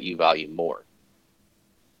collection that you value more.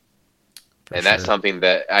 For And that's sure. something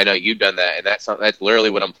that I know you've done that, and that's literally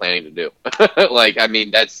what I'm planning to do. Like, I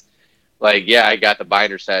mean, that's like, yeah, I got the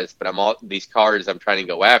binder sets, but I'm all these cards I'm trying to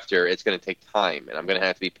go after. It's going to take time, and I'm going to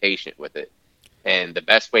have to be patient with it. And the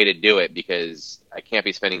best way to do it, because I can't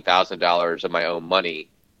be spending $1,000 of my own money.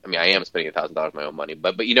 I mean, I am spending $1,000 of my own money,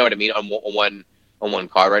 but you know what I mean, on one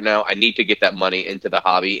card right now. I need to get that money into the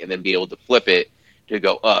hobby and then be able to flip it to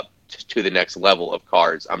go up to the next level of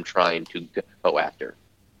cards I'm trying to go after.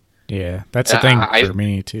 Yeah, that's And the thing I for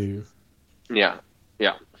me too. yeah,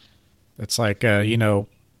 yeah, It's like, yeah,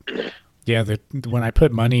 when I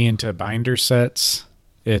put money into binder sets,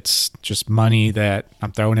 it's just money that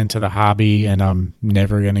I'm throwing into the hobby and I'm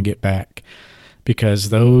never going to get back, because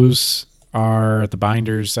those are the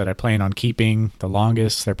binders that I plan on keeping the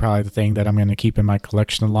longest. They're probably the thing that I'm going to keep in my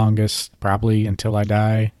collection the longest, probably until I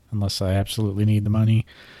die, unless I absolutely need the money.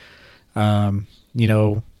 Um,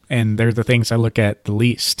 and they're the things I look at the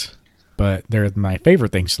least, but they're my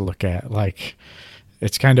favorite things to look at. Like,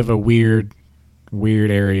 it's kind of a weird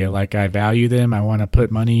area. Like, I value them. I want to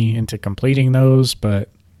put money into completing those, but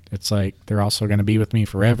it's like they're also going to be with me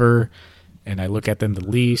forever. And I look at them the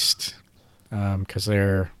least because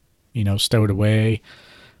they're, stowed away.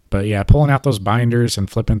 But yeah, pulling out those binders and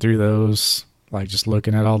flipping through those, like just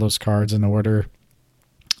looking at all those cards in order,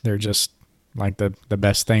 they're just like the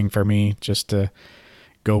best thing for me, just to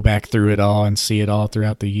go back through it all and see it all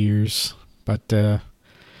throughout the years. But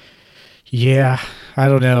yeah, I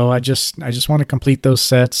don't know. I just want to complete those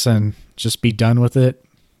sets and just be done with it.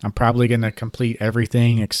 I'm probably going to complete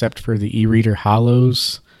everything except for the e-reader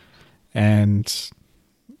hollows. And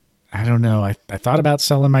I don't know. I thought about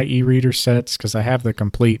selling my e-reader sets because I have the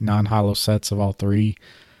complete non-hollow sets of all three.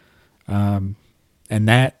 And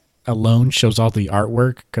that alone shows all the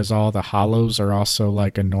artwork, because all the hollows are also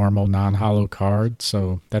like a normal non-hollow card.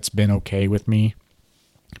 So that's been okay with me.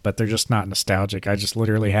 But they're just not nostalgic. I just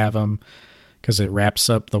literally have them because it wraps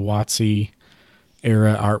up the WotC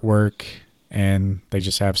era artwork, and they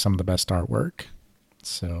just have some of the best artwork.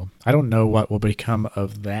 So I don't know what will become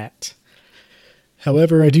of that.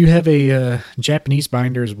 However, I do have a Japanese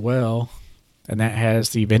binder as well, and that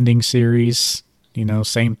has the vending series.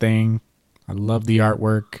 Same thing. I love the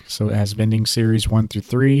artwork. So it has vending series 1 through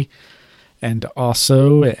 3, and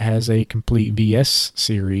also it has a complete VS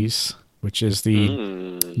series, which is the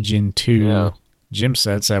Gen 2 yeah, gym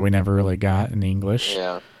sets that we never really got in English.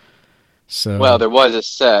 yeah. Well, So there was a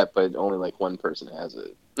set, but only like one person has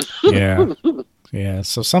it. yeah, yeah.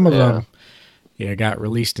 So some of Yeah. them, yeah, got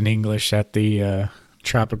released in English at the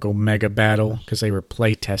Tropical Mega Battle because they were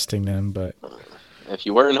play testing them. But If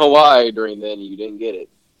you were in Hawaii during then, you didn't get it.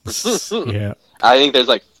 yeah, I think there's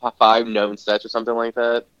like five known sets or something like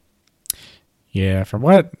that. yeah. From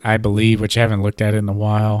what I believe, which I haven't looked at it in a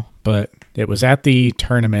while, but it was at the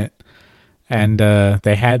tournament. And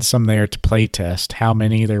they had some there to play test. How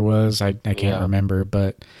many there was, I can't Yeah. remember,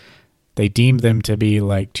 but they deemed them to be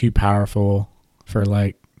like too powerful for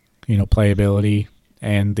like, playability.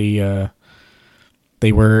 And they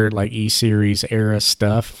were like E-Series era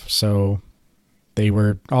stuff. So they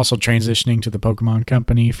were also transitioning to the Pokemon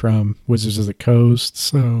Company from Wizards of the Coast.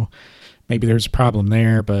 So maybe there's a problem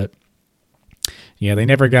there, but yeah, they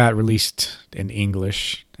never got released in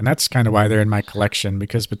English. And that's kind of why they're in my collection,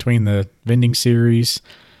 because between the vending series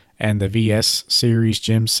and the VS series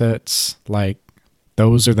gym sets, like,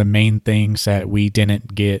 those are the main things that we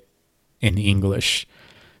didn't get in English.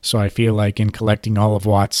 So I feel like in collecting all of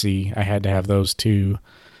WotC, I had to have those too.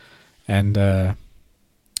 And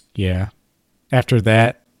yeah, after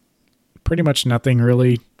that, pretty much nothing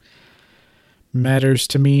really matters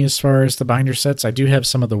to me as far as the binder sets. I do have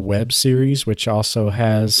some of the web series, which also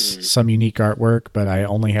has some unique artwork, but I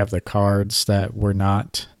only have the cards that were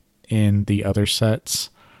not in the other sets.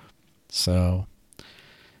 So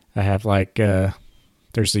I have like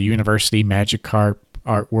there's the University Magikarp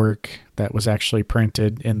artwork that was actually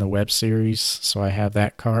printed in the web series, so I have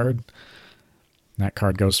that card. That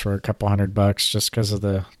card goes for a couple $100 just because of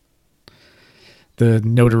the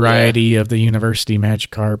notoriety of the University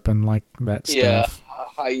Magikarp and like that Yeah, stuff.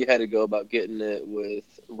 how you had to go about getting it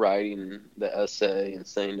with writing the essay and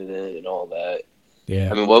sending it in and all that.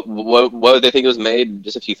 Yeah. I mean, what did they think it was made?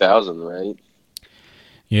 Just a few thousand, right?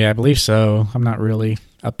 Yeah, I believe so. I'm not really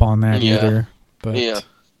up on that Yeah, either. yeah. But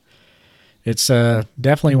It's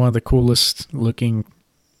definitely one of the coolest looking,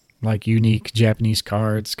 like, unique Japanese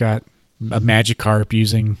cards. Got a Magikarp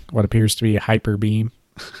using what appears to be a Hyper Beam.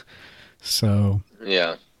 So,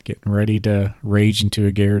 Yeah. getting ready to rage into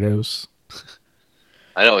a Gyarados.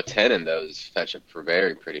 I know a 10 in those fetch up for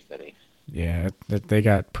very pretty penny. Yeah, they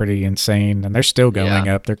got pretty insane, and they're still Yeah. going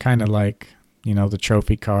up. They're kind of like, the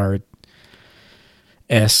trophy card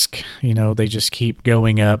esque. They just keep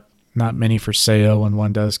going up. Not many for sale. When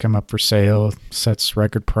one does come up for sale, sets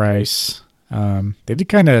record price. They did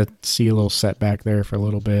kind of see a little setback there for a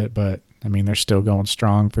little bit, but I mean, they're still going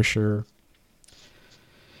strong for sure.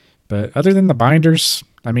 But other than the binders,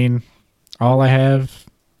 I mean, all I have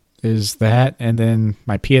is that, and then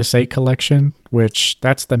my PSA collection, which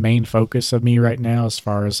that's the main focus of me right now as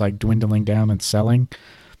far as like dwindling down and selling,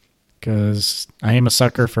 because I am a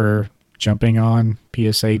sucker for jumping on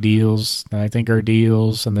PSA deals that I think are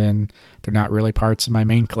deals, and then they're not really parts of my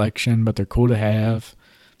main collection, but they're cool to have.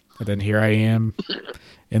 And then here I am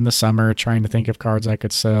in the summer trying to think of cards I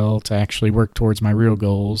could sell to actually work towards my real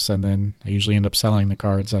goals, and then I usually end up selling the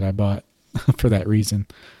cards that I bought for that reason.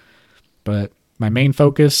 But my main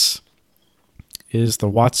focus is the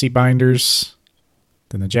WotC binders,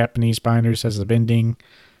 then the Japanese binders as the bending,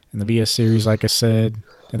 and the VS series, like I said,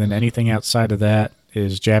 and then anything outside of that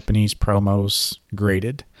is Japanese promos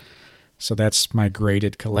graded. So that's my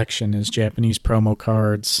graded collection is Japanese promo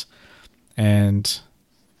cards, and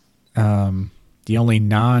the only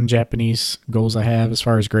non-Japanese goals I have as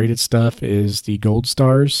far as graded stuff is the gold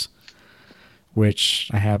stars, which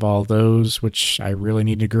I have all those, which I really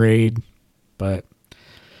need to grade. But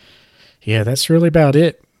yeah, that's really about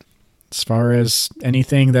it. As far as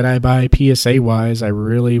anything that I buy PSA-wise, I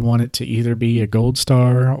really want it to either be a gold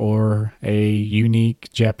star or a unique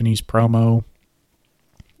Japanese promo.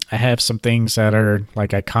 I have some things that are like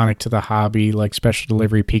iconic to the hobby, like Special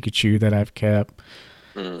Delivery Pikachu that I've kept.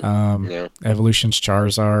 Yeah. Evolution's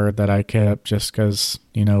Charizard that I kept just because,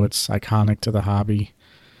 it's iconic to the hobby.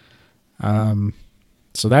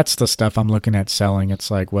 So that's the stuff I'm looking at selling.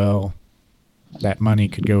 It's like, well, that money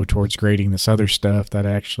could go towards grading this other stuff that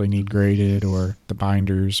I actually need graded, or the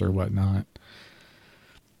binders or whatnot.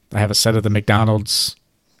 I have a set of the McDonald's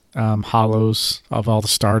hollows of all the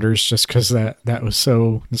starters just because that was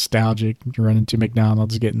so nostalgic. You run into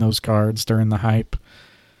McDonald's getting those cards during the hype.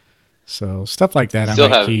 So stuff like that I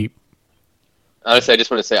might keep. Honestly, I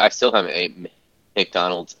just want to say I still haven't ate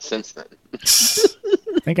McDonald's since then.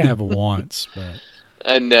 I think I have once, but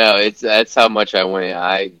I know that's how much I went.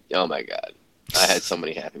 Oh my god, I had so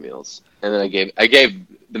many Happy Meals, and then I gave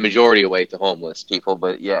the majority away to homeless people.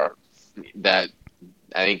 But yeah, that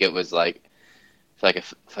I think it was like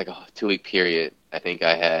it's like a 2-week period. I think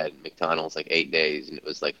I had McDonald's like 8 days, and it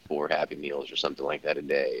was like 4 Happy Meals or something like that a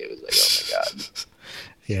day. It was like, oh my god.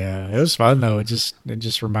 Yeah, it was fun though. It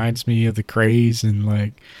just reminds me of the craze and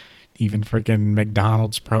like even freaking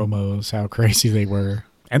McDonald's promos, how crazy they were.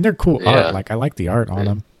 And they're cool art. Like I like the art on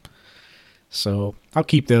them. So I'll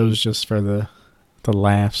keep those just for the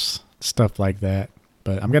laughs, stuff like that.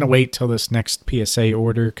 But I'm gonna wait till this next PSA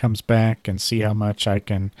order comes back and see how much I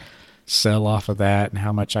can sell off of that and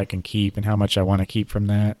how much I can keep and how much I want to keep from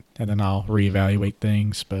that, and then I'll reevaluate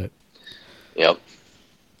things. But yep.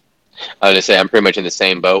 I was gonna say I'm pretty much in the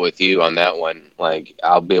same boat with you on that one. Like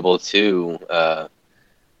I'll be able to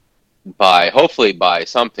hopefully buy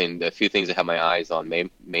something. A few things I have my eyes on.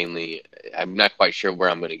 Mainly, I'm not quite sure where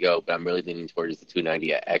I'm going to go, but I'm really leaning towards the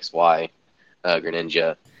 290 XY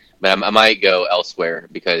Greninja. But I might go elsewhere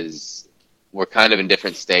because we're kind of in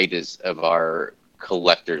different stages of our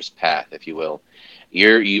collector's path, if you will.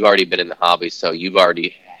 You've already been in the hobby, so you've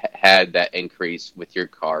already had that increase with your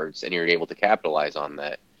cards, and you're able to capitalize on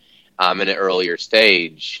that. I'm in an earlier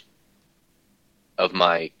stage of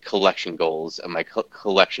my collection goals, of my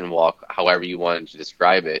collection walk, however you want to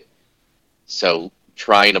describe it. So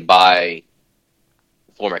trying to buy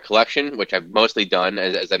for my collection, which I've mostly done,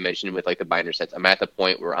 as I mentioned, with like the binder sets. I'm at the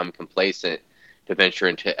point where I'm complacent to venture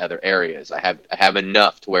into other areas. I have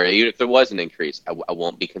enough to where even if there was an increase, I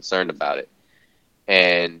won't be concerned about it.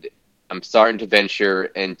 And I'm starting to venture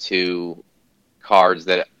into cards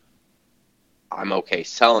that I'm okay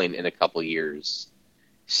selling in a couple years,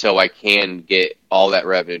 so I can get all that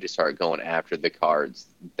revenue to start going after the cards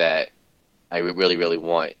that I really, really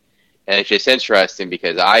want. And it's just interesting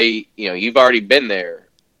because you've already been there.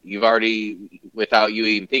 You've already, without you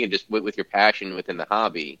even thinking, just with your passion within the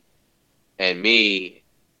hobby. And me,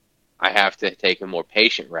 I have to take a more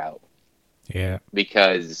patient route. Yeah.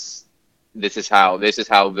 Because this is how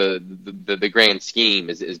the grand scheme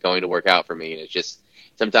is going to work out for me. And it's just,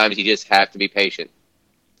 sometimes you just have to be patient.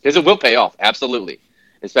 Because it will pay off, absolutely.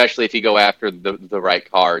 especially if you go after the right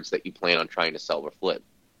cards that you plan on trying to sell or flip,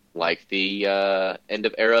 like the end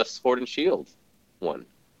of era Sword and Shield one.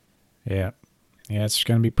 Yeah. Yeah, it's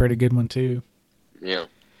going to be a pretty good one too. Yeah.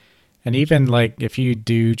 And even like if you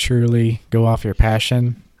do truly go off your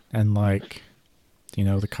passion and like,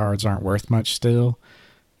 the cards aren't worth much still,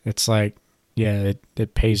 it's like, yeah,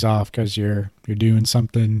 it pays off because you're doing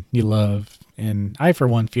something you love. And I, for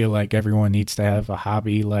one, feel like everyone needs to have a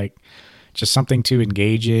hobby, like just something to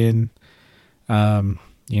engage in.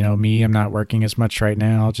 Me, I'm not working as much right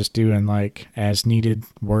now, just doing like as needed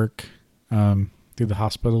work through the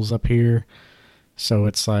hospitals up here. So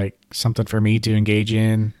it's like something for me to engage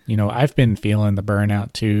in. I've been feeling the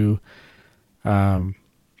burnout too.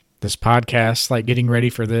 This podcast, like getting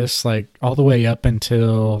ready for this, like all the way up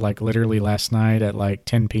until like literally last night at like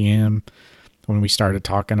 10 p.m. when we started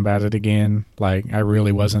talking about it again, like I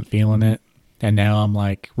really wasn't feeling it. And now I'm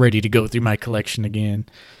like ready to go through my collection again.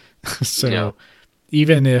 So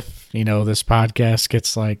even if, this podcast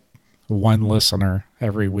gets like one listener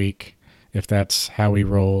every week, if that's how we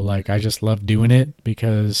roll, like I just love doing it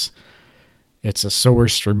because it's a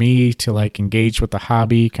source for me to like engage with the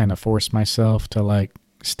hobby, kind of force myself to like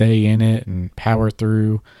stay in it and power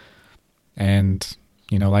through. And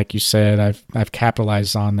like you said, I've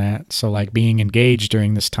capitalized on that. So like being engaged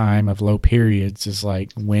during this time of low periods is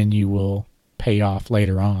like when you will pay off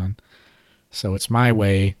later on. So it's my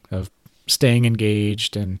way of staying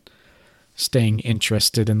engaged and staying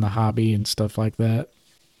interested in the hobby and stuff like that.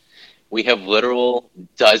 We have literal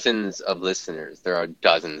dozens of listeners. There are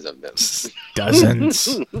dozens of them.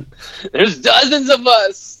 Dozens. There's dozens of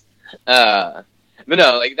us. But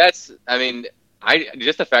no, like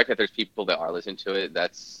just the fact that there's people that are listening to it,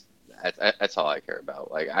 that's all I care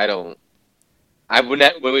about. Like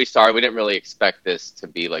when we started, we didn't really expect this to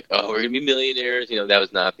be like, oh, we're gonna be millionaires. That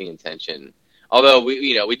was not the intention. Although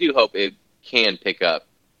we do hope it can pick up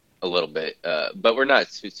a little bit, but we're not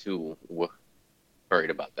too worried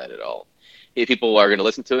about that at all. If people are going to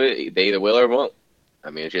listen to it, they either will or won't. I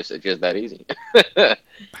mean, it's just that easy. I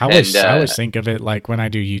always think of it like when I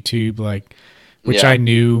do YouTube, like, which I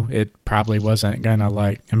knew it probably wasn't going to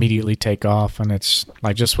like immediately take off. And it's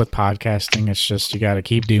like just with podcasting, it's just you got to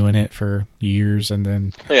keep doing it for years and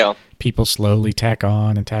then people slowly tack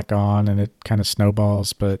on and it kind of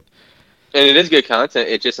snowballs. And it is good content.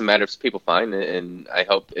 It's just a matter of people find it. And I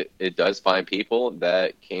hope it does find people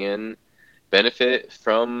that can benefit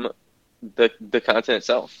from the content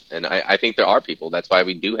itself. And I think there are people. That's why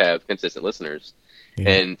we do have consistent listeners. Yeah.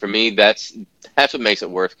 And for me, that's what makes it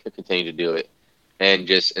worth continuing to do it and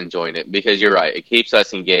just enjoying it. Because you're right, it keeps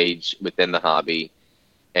us engaged within the hobby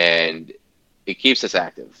and it keeps us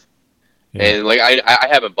active. Yeah. And like I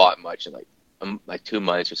haven't bought much in like 2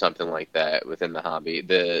 months or something like that within the hobby.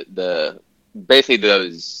 The basically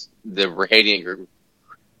the Radiant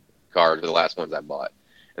card were the last ones I bought.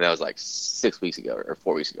 And that was like 6 weeks ago or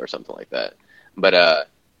 4 weeks ago or something like that. But,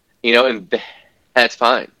 and that's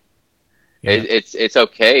fine. Yeah. It's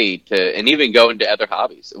okay to, and even go into other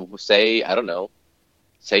hobbies. Say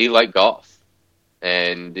you like golf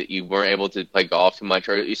and you weren't able to play golf too much,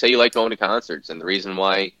 or you say you like going to concerts. And the reason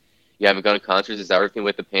why you haven't gone to concerts is everything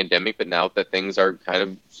with the pandemic. But now that things are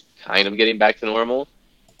kind of getting back to normal,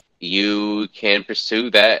 you can pursue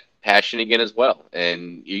that passion again as well,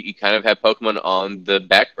 and you kind of have Pokemon on the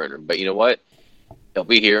back burner, but you know what? They'll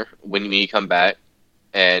be here when you come back.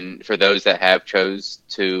 And for those that have chose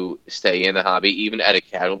to stay in the hobby, even at a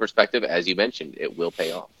casual perspective, as you mentioned, it will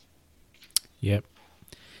pay off. Yep.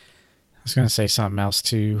 I was going to say something else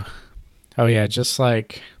too. Oh yeah, just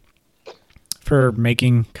like for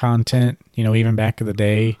making content, even back in the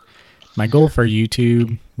day, my goal for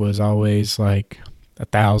YouTube was always like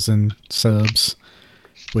 1,000 subs,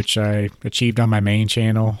 which I achieved on my main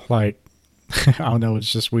channel. Like, I don't know,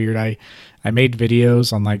 it's just weird. I made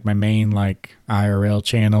videos on like my main like IRL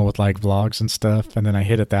channel with like vlogs and stuff, and then I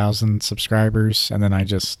hit 1,000 subscribers, and then I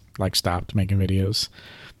just like stopped making videos.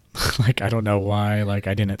 Like, I don't know why. Like,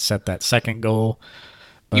 I didn't set that second goal.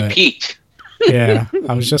 But, you peaked. Yeah,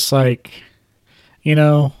 I was just like,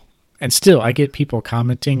 and still, I get people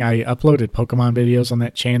commenting. I uploaded Pokemon videos on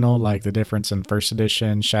that channel, like the difference in first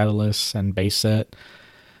edition, Shadowless, and base set.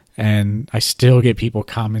 And I still get people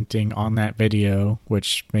commenting on that video,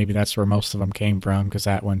 which maybe that's where most of them came from because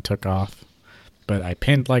that one took off. But I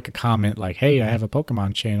pinned like a comment like, hey, I have a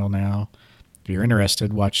Pokemon channel now. If you're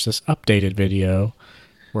interested, watch this updated video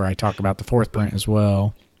where I talk about the fourth print as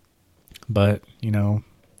well. But,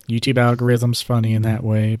 YouTube algorithm's funny in that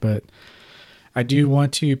way, but I do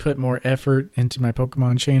want to put more effort into my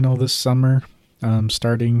Pokemon channel this summer,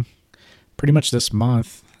 starting pretty much this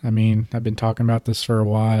month. I mean, I've been talking about this for a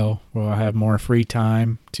while. Well, I have more free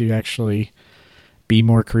time to actually be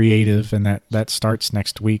more creative, and that starts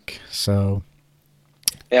next week. So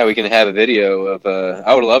Yeah, we can have a video of.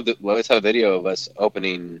 I would love to. Let's have a video of us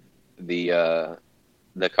opening the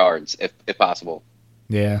cards, if possible.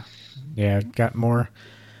 yeah, yeah, got more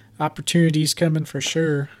opportunities coming for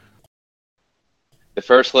sure. The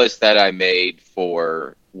first list that I made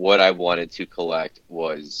for what I wanted to collect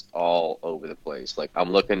was all over the place. Like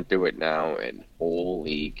I'm looking through it now, and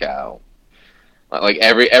holy cow! Like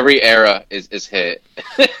every era is hit.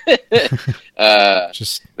 uh,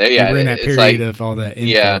 Just you yeah, were in that it's period like of all that info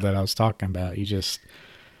yeah, that I was talking about.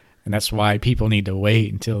 And that's why people need to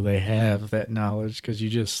wait until they have that knowledge, because you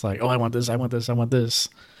just like, oh, I want this, I want this, I want this.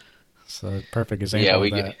 So perfect yeah. example of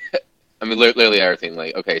that. I mean, literally everything.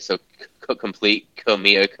 Like okay, so complete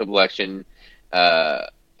Komiya collection. Uh,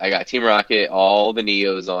 I got Team Rocket, all the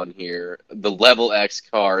Neos on here, the Level X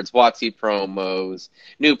cards, WotC promos,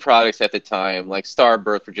 new products at the time, like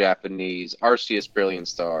Starbirth for Japanese, Arceus Brilliant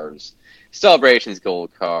Stars, Celebrations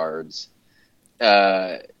Gold cards,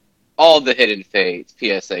 uh, all the Hidden Fates,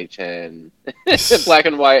 PSA 10, Black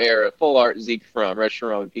and White era, Full Art Zeke from,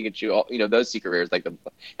 Reshiram, Pikachu, all, those secret rares, like the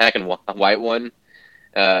Black and White one,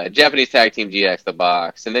 Japanese Tag Team GX, the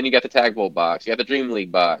box, and then you got the Tag Bowl box, you got the Dream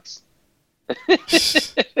League box.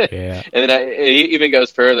 Yeah. And then it even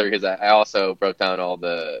goes further because I also broke down all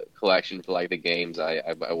the collection for like the games I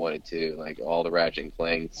wanted to, like all the Ratchet and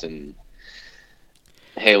Clanks and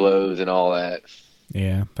Halos and all that.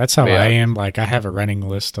 Yeah. That's how But I yeah, am. Like, I have a running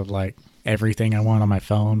list of like everything I want on my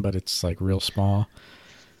phone, but it's like real small.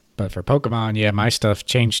 But for Pokemon, yeah, my stuff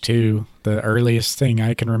changed too. The earliest thing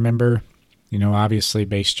I can remember, obviously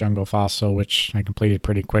base jungle fossil, which I completed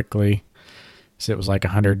pretty quickly. So it was like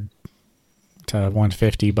 100 to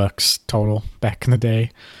 150 bucks total back in the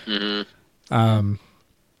day. hmm Um,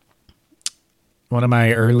 One of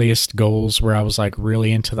my earliest goals where I was like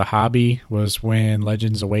really into the hobby was when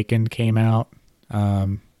Legends Awakened came out.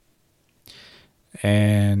 Um,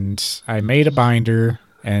 and I made a binder,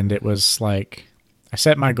 and it was like, I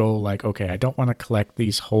set my goal like, okay, I don't want to collect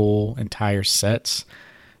these whole entire sets,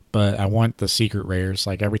 but I want the secret rares.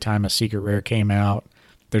 Like every time a secret rare came out,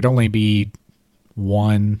 there'd only be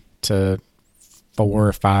 1 to 4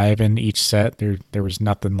 or 5 in each set. There was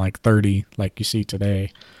nothing like 30 like you see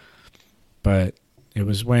today. But it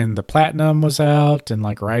was when the Platinum was out and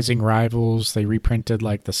like Rising Rivals, they reprinted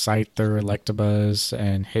like the Scyther, Electabuzz,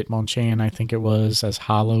 and Hitmonchan, I think it was, as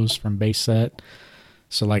hollows from base set.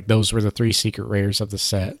 So like those were the 3 secret rares of the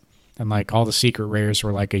set. And like all the secret rares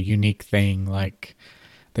were like a unique thing. Like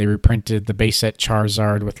they reprinted the base set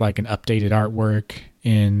Charizard with like an updated artwork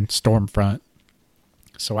in Stormfront.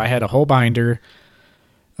 So I had a whole binder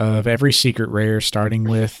of every secret rare, starting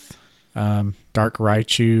with Dark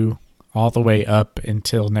Raichu all the way up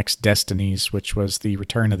until Next Destinies, which was the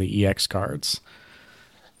return of the EX cards.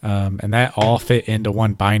 And that all fit into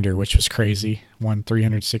one binder, which was crazy. One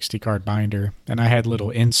 360 card binder. And I had little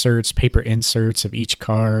inserts, paper inserts of each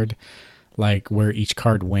card, like where each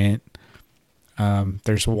card went.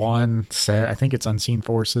 There's one set, I think it's Unseen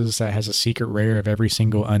Forces, that has a secret rare of every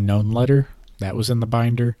single unknown letter. That was in the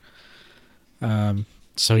binder.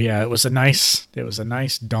 So yeah, it was a nice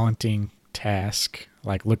daunting task.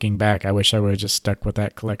 Like looking back, I wish I would have just stuck with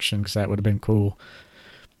that collection because that would have been cool.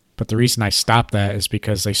 But the reason I stopped that is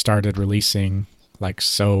because they started releasing like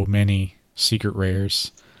so many secret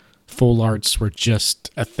rares. Full arts were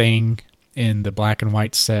just a thing in the black and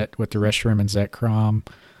white set with the Reshiram and Zekrom.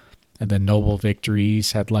 And then Noble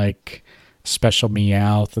Victories had like special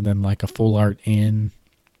Meowth and then like a full art in.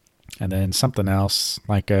 And then something else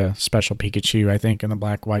like a special Pikachu, I think, in the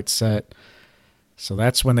black white set. So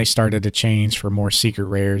that's when they started to change for more secret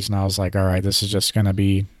rares, and I was like, all right, this is just going to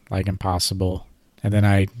be like impossible. And then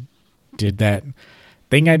I did that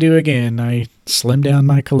thing I do again. I slimmed down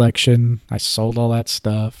my collection. I sold all that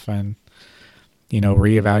stuff and,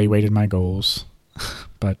 reevaluated my goals.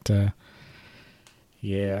 But,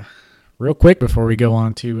 yeah. Real quick before we go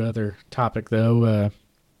on to other topic, though,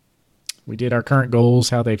 we did our current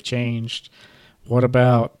goals, how they've changed. What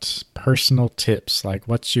about personal tips? Like,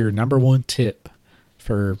 what's your number one tip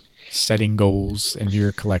for setting goals in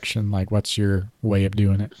your collection? Like, what's your way of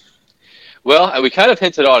doing it? Well, we kind of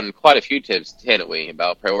hinted on quite a few tips, hadn't we?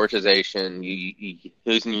 About prioritization,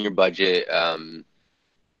 using your budget,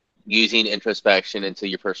 using introspection into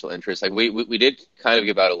your personal interests. Like we did kind of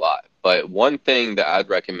give out a lot, but one thing that I'd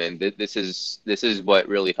recommend, this is what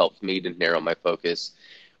really helped me to narrow my focus,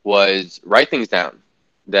 was write things down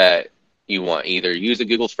that you want. Either use a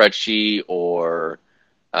Google spreadsheet or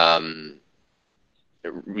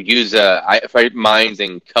use if I minds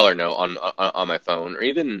and color note on my phone, or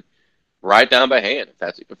even write down by hand if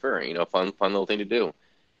that's what you prefer. You know, fun little thing to do.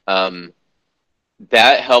 Um,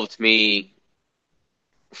 that helped me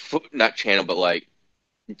not channel, but like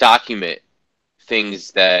document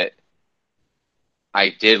things that I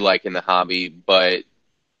did like in the hobby, but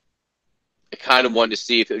I kind of wanted to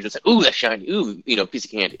see if it was just like, ooh, that's shiny, ooh, you know, piece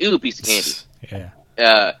of candy, ooh, piece of candy.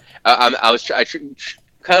 Yeah. I was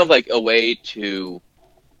kind of like a way to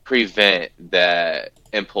prevent that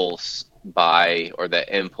impulse buy or that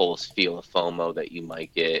impulse feel of FOMO that you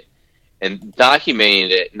might get. And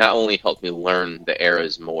documenting it not only helped me learn the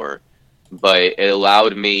eras more, but it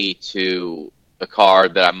allowed me to a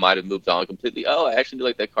card that I might have moved on completely. Oh, I actually do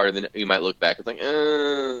like that card. And then you might look back. It's like,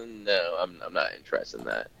 no, I'm not interested in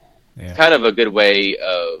that. It's Yeah. kind of a good way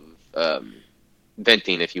of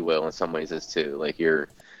venting, if you will, in some ways, as too. Like you're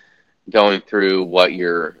going through what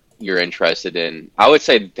you're interested in. I would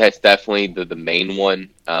say that's definitely the main one.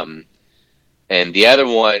 And the other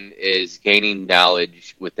one is gaining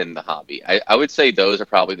knowledge within the hobby. I would say those are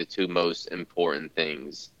probably the two most important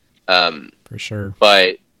things. For sure.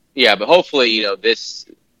 But yeah, but hopefully, you know, this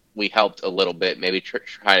we helped a little bit. Maybe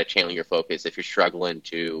try to channel your focus if you're struggling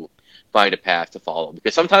to find a path to follow,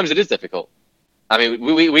 because sometimes it is difficult. I mean,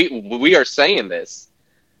 we are saying this,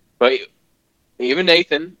 but even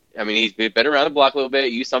Nathan, I mean, he's been around the block a little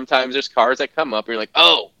bit. You sometimes there's cars that come up and you're like,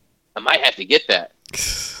 oh, I might have to get that.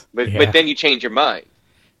 But then you change your mind.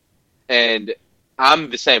 And I'm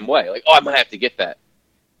the same way. Like, oh, I might have to get that.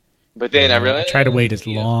 But then I realize I try to wait as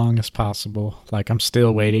long as possible. Like I'm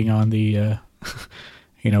still waiting on the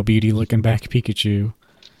beauty looking back Pikachu.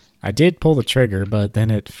 I did pull the trigger, but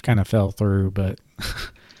then it kind of fell through, but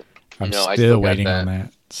I'm still waiting on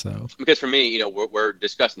that. So because for me, you know, we're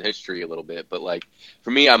discussing history a little bit, but like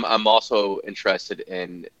for me, I'm also interested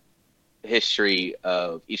in history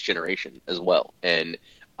of each generation as well. And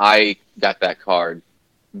I got that card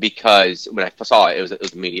because when I saw it, it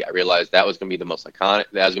was immediate. I realized that was going to be the most iconic.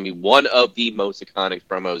 That was going to be one of the most iconic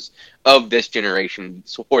promos of this generation,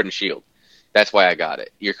 Sword and Shield. That's why I got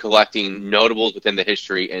it. You're collecting notables within the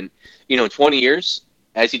history, and you know, in 20 years,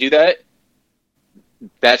 as you do that,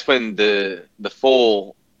 that's when the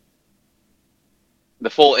full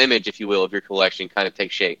image, if you will, of your collection kind of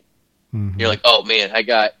takes shape. mm-hmm. You're like, oh man, I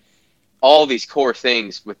got all these core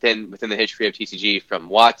things within the history of TCG, from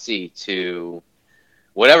WotC to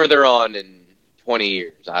whatever they're on in 20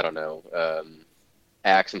 years. I don't know,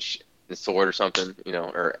 Axe and Sword or something, you know,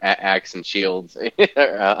 or Axe and Shields. I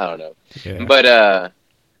don't know. Yeah.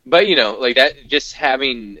 But you know, like that, just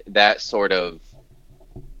having that sort of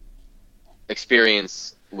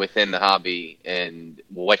experience within the hobby and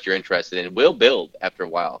what you're interested in will build after a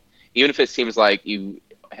while. Even if it seems like you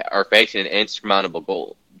are facing an insurmountable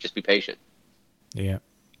goal, just be patient. Yeah.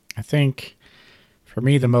 I think for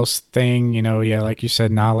me, the most thing, like you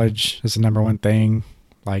said, knowledge is the number one thing.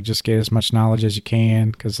 Like, just get as much knowledge as you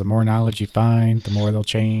can, because the more knowledge you find, the more they'll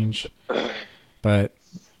change. But,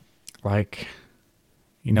 like,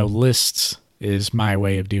 lists is my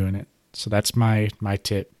way of doing it. So that's my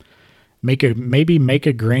tip. Maybe make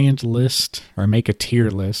a grand list, or make a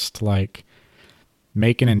tier list. Like,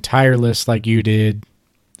 make an entire list like you did,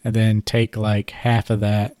 and then take like half of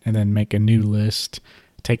that, and then make a new list.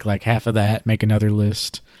 Take like half of that, make another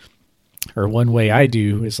list. Or one way I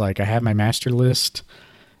do is, like, I have my master list,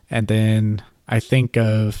 and then I think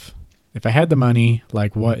of, if I had the money,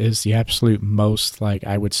 like, what is the absolute most, like,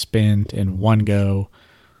 I would spend in one go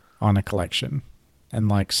on a collection. And,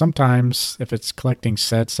 like, sometimes if it's collecting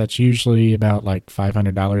sets, that's usually about like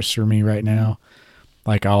 $500 for me right now.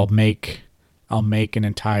 Like, I'll make an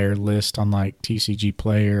entire list on like TCG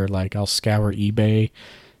Player, like I'll scour eBay,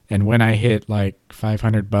 and when I hit like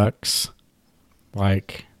 $500,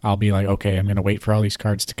 like, I'll be like, okay, I'm going to wait for all these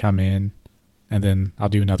cards to come in, and then I'll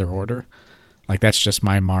do another order. Like, that's just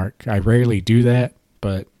my mark. I rarely do that,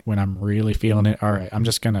 but when I'm really feeling it, all right, I'm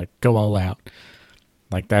just going to go all out.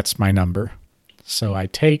 Like, that's my number. So I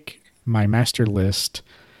take my master list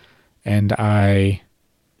and I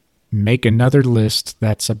make another list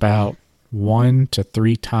that's about 1 to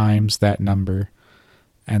 3 times that number.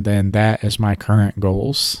 And then that is my current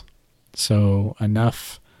goals. So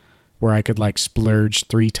enough where I could like splurge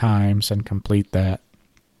 3 times and complete that.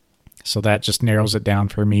 So that just narrows it down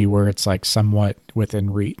for me where it's like somewhat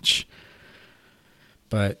within reach.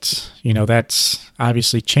 But, that's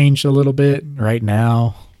obviously changed a little bit. Right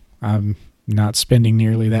now, I'm not spending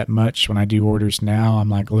nearly that much. When I do orders now, I'm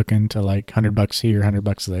like looking to like $100 here,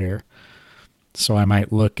 $100 there. So I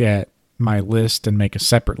might look at my list and make a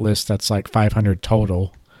separate list that's like 500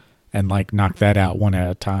 total and like knock that out one at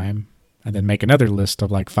a time. and then make another list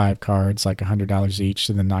of like 5 cards, like $100 each,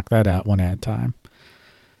 and then knock that out one at a time.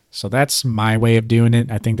 So that's my way of doing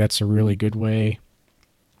it. I think that's a really good way.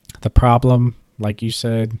 The problem, like you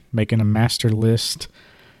said, making a master list,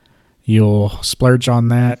 you'll splurge on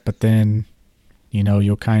that, but then,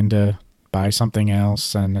 you'll kind of buy something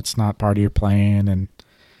else and it's not part of your plan. And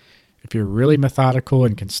if you're really methodical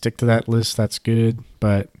and can stick to that list, that's good.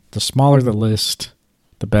 But the smaller the list,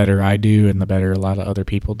 the better I do and the better a lot of other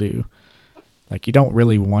people do. Like, you don't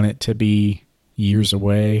really want it to be years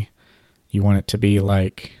away. You want it to be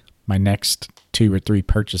like my next 2 or 3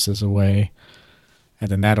 purchases away. And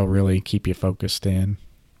then that'll really keep you focused in.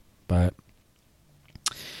 But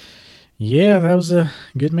yeah, that was a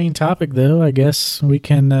good main topic, though. I guess we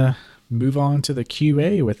can move on to the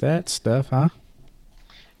QA with that stuff, huh?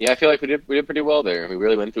 Yeah, I feel like we did pretty well there. We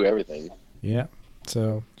really went through everything. Yeah.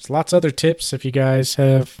 So there's lots of other tips. If you guys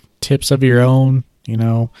have tips of your own,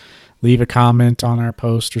 leave a comment on our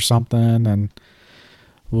post or something, and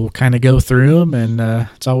we'll kind of go through them. And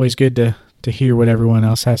it's always good to hear what everyone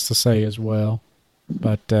else has to say as well.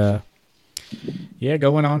 But yeah,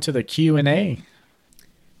 going on to the Q&A.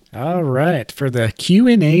 All right, for the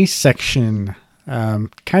Q&A section,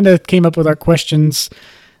 kind of came up with our questions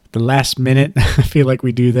the last minute. I feel like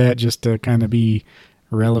we do that just to kind of be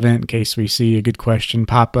relevant in case we see a good question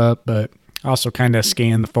pop up, but also kind of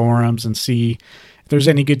scan the forums and see if there's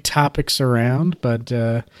any good topics around. But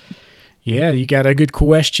yeah, you got a good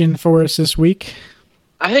question for us this week?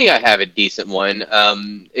 I think I have a decent one.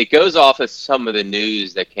 It goes off of some of the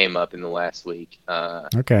news that came up in the last week.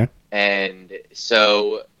 Okay. And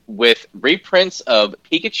so with reprints of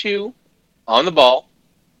Pikachu on the ball,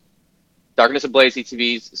 Darkness Ablaze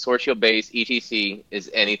ETBs, Sword Shield Base, ETC, is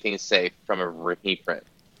anything safe from a reprint?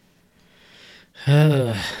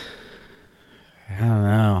 I don't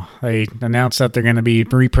know. They announced that they're going to be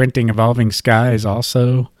reprinting Evolving Skies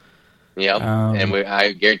also. Yep, and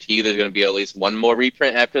I guarantee you there's going to be at least one more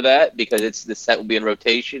reprint after that, because the set will be in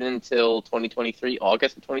rotation until 2023,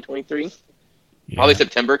 August of 2023. Yeah. Probably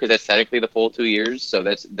September, because that's technically the full 2 years. So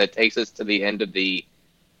that takes us to the end of the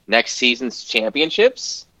next season's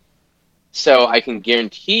championships. So I can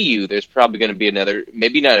guarantee you there's probably going to be another,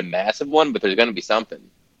 maybe not a massive one, but there's going to be something.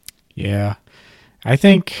 Yeah. I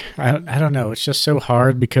think, I don't know, it's just so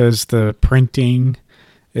hard because the printing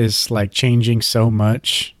is like changing so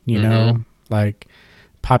much, know, like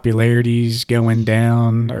popularity's going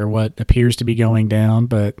down, or what appears to be going down,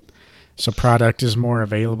 but so product is more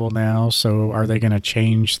available now. So are they going to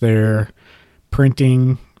change their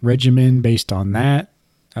printing regimen based on that?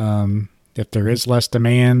 If there is less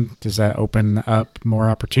demand, does that open up more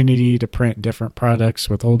opportunity to print different products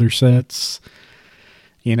with older sets?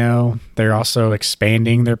 They're also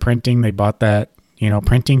expanding their printing. They bought that,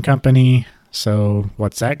 printing company. So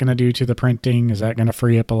what's that going to do to the printing? Is that going to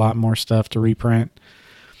free up a lot more stuff to reprint?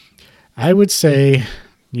 I would say,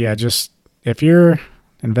 yeah, just if you're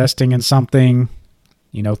investing in something,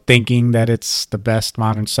 thinking that it's the best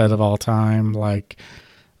modern set of all time, like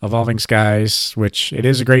Evolving Skies, which it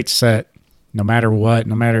is a great set, no matter what,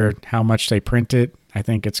 no matter how much they print it, I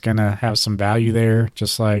think it's going to have some value there.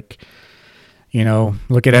 Just like,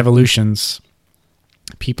 look at Evolutions.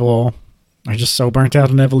 People are just so burnt out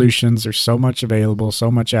on Evolutions. There's so much available,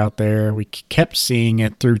 so much out there. We kept seeing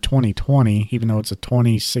it through 2020, even though it's a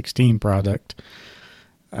 2016 product.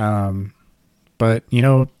 But,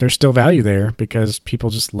 there's still value there because people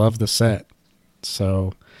just love the set.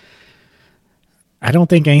 So I don't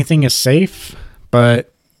think anything is safe,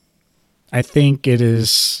 but I think it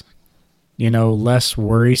is, less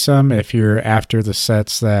worrisome if you're after the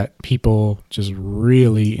sets that people just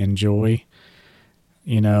really enjoy.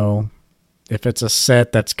 If it's a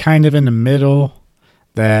set that's kind of in the middle,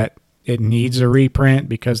 that it needs a reprint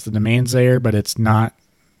because the demand's there, but it's not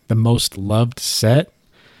the most loved set,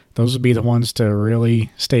 those would be the ones to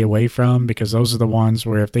really stay away from, because those are the ones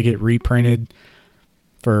where if they get reprinted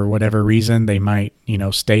for whatever reason, they might,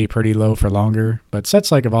 stay pretty low for longer. But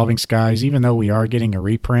sets like Evolving Skies, even though we are getting a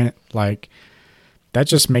reprint, like, that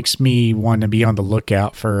just makes me want to be on the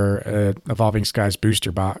lookout for a Evolving Skies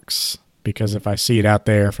booster box. Because if I see it out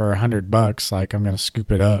there for $100, like, I'm going to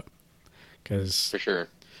scoop it up. Cause, for sure.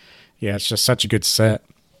 Yeah, it's just such a good set.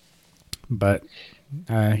 But,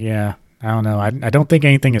 yeah, I don't know. I don't think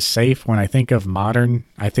anything is safe. When I think of modern,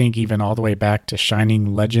 I think even all the way back to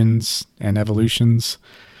Shining Legends and Evolutions.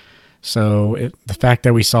 So the fact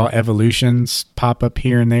that we saw Evolutions pop up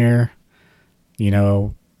here and there,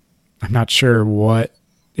 I'm not sure what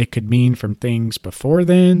it could mean from things before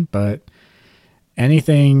then, but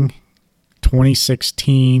anything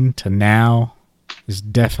 2016 to now is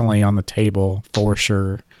definitely on the table for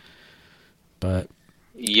sure. But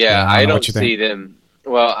Yeah, I don't I know what don't you think. see them.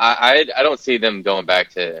 Well, I don't see them going back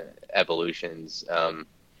to evolutions.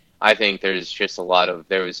 I think there's just a lot of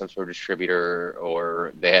there was some sort of distributor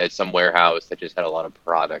or they had some warehouse that just had a lot of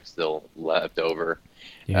products still left over,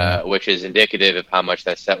 Yeah, which is indicative of how much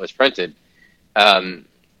that set was printed. Um,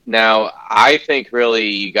 Now, I think really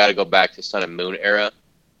you got to go back to Sun and Moon era.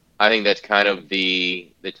 I think that's kind of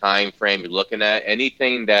the time frame you're looking at.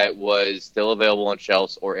 Anything that was still available on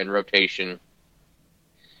shelves or in rotation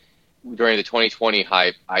during the 2020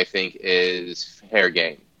 hype, I think, is fair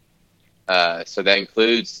game. So that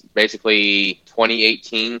includes basically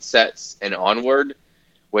 2018 sets and onward,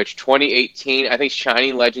 which 2018, I think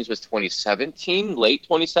Shining Legends was 2017, late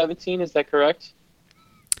 2017. Is that correct?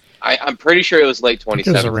 I'm pretty sure it was late I think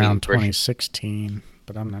it was 2017. around 2016,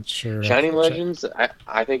 but I'm not sure. I have Shining to check. Legends,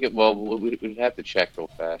 I think it. Well, we'd have to check real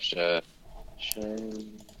fast.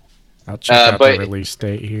 Shining. I'll check out the But release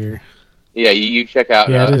date here. yeah, you check out.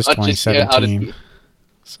 Yeah, it is I'll just yeah, I'll just. 2017.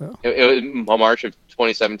 So It was March of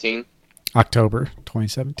 2017. October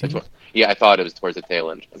That's 2017. what. Yeah, I thought it was towards the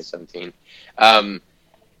tail end of 2017. Um,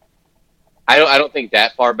 I don't think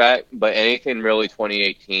that far back, but anything really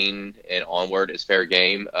 2018 and onward is fair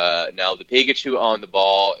game. Now the Pikachu on the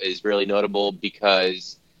ball is really notable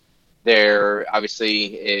because there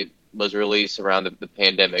obviously it was released around the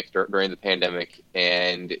pandemic during the pandemic,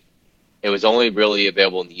 and it was only really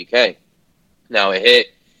available in the UK. Now it hit.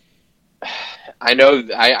 I know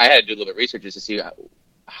I had to do a little bit of research just to see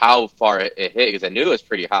how far it hit because I knew it was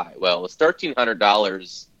pretty high. Well, it was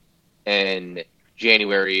 $1,300 in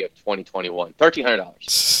January of 2021.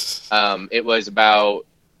 $1,300. It was about.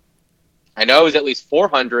 I know it was at least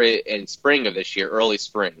 400 in spring of this year, early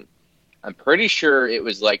spring. I'm pretty sure it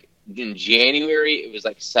was like in January. It was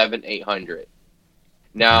like 700, 800.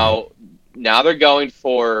 Now, now they're going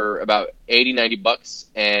for about 80, $90,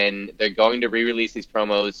 and they're going to re-release these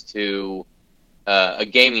promos to a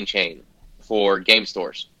gaming chain for game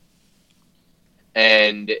stores,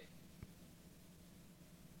 and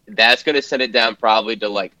that's going to send it down probably to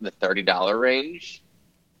like the $30 range.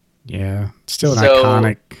 Yeah, still an So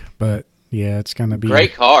iconic, but yeah, it's gonna be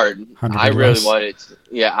great card. 100 I or really less. want it.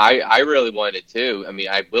 Yeah, I really want it too. I mean,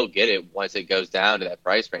 I will get it once it goes down to that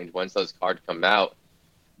price range, once those cards come out.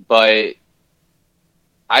 But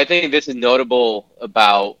I think this is notable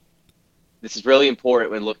about this is really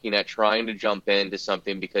important when looking at trying to jump into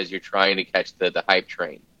something because you're trying to catch the hype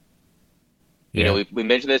train. You know, Yeah, we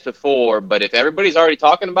mentioned this before, but if everybody's already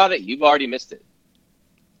talking about it, you've already missed it.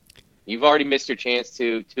 You've already missed your chance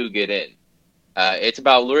to get in. It's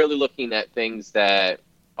about really looking at things that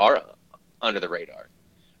are under the radar.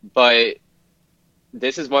 But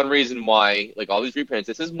this is one reason why, like all these reprints,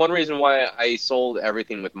 this is one reason why I sold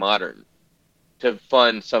everything with Modern to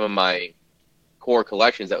fund some of my core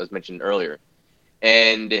collections that was mentioned earlier.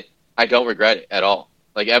 And I don't regret it at all.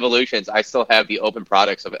 Like Evolutions, I still have the open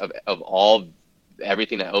products of all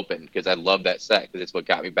everything I opened because I love that set because it's what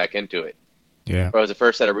got me back into it. yeah, It was the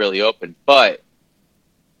first set I really opened. But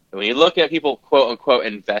when you look at people quote unquote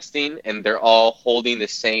investing and they're all holding the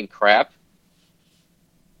same crap,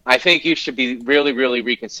 I think you should be really, really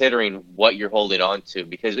reconsidering what you're holding on to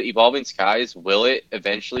because Evolving Skies, will it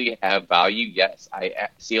eventually have value? Yes.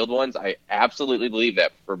 Sealed ones, I absolutely believe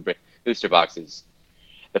that for booster boxes.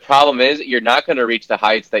 The problem is you're not going to reach the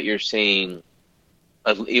heights that you're seeing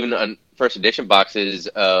even on first edition boxes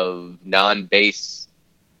of non-base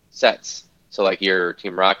sets. So like your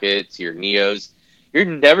Team Rockets, your Neos, you're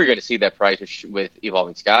never going to see that price with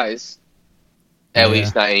Evolving Skies. At yeah,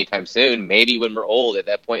 least not anytime soon. Maybe when we're old, at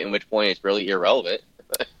that point, in which point it's really irrelevant.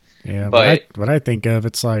 yeah. But What I think of,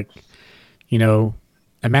 it's like, you know,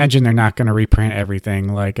 imagine they're not going to reprint everything.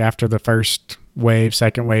 Like after the first wave,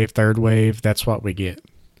 second wave, third wave, that's what we get.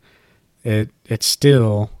 It's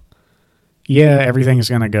still, yeah, everything's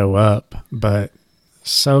going to go up, but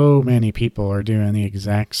so many people are doing the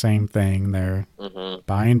exact same thing. They're mhm.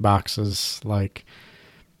 buying boxes. Like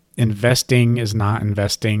investing is not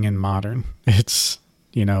investing in Modern. It's,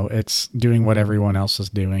 you know, it's doing what everyone else is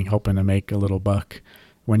doing, hoping to make a little buck.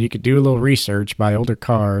 When you could do a little research, buy older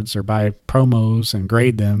cards or buy promos and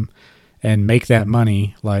grade them and make that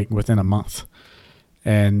money like within a month.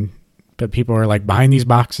 And but people are like buying these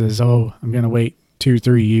boxes. Oh, I'm gonna wait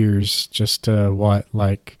 2-3 years just to what,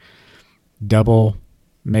 like double,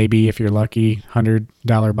 maybe if you're lucky,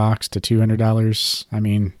 $100 box to $200. I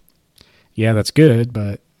mean, yeah, that's good,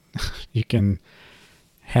 but you can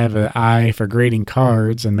have an eye for grading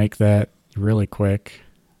cards and make that really quick,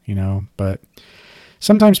 you know. But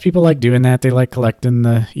sometimes people like doing that. They like collecting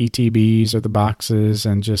the ETBs or the boxes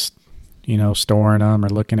and just, you know, storing them or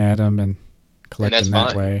looking at them and And that's collecting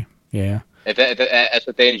that fine. way. Yeah. If that's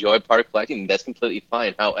what they enjoy, part of collecting, that's completely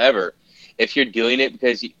fine. However, if you're doing it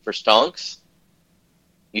for stonks,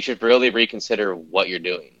 you should really reconsider what you're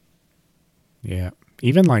doing. Yeah.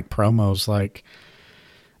 Even like promos, like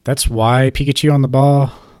that's why Pikachu on the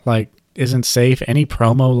ball like isn't safe. Any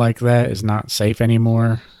promo like that is not safe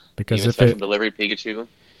anymore because Even if special it delivery Pikachu.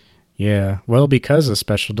 yeah, well because of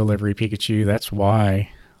special delivery Pikachu, that's why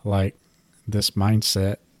like this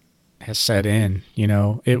mindset has set in.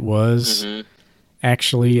 It was Mm-hmm.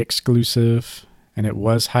 actually exclusive and it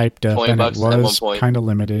was hyped up and it $20 at one was point. kind of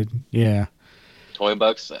limited. Yeah.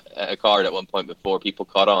 $20 a card at one point before people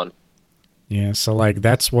caught on. Yeah, so like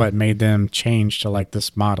that's what made them change to like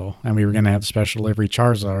this model. And we were going to have special delivery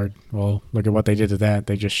Charizard. Well, look at what they did to that.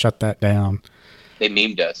 They just shut that down. They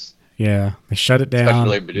memed us. Yeah, they shut it Special down,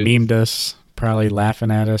 delivery Bidoof. memed us, probably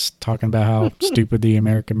laughing at us, talking about how stupid the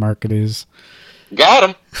American market is. Got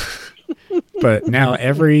him. But now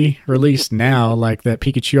every release now, like that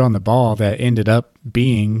Pikachu on the ball that ended up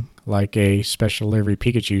being like a special delivery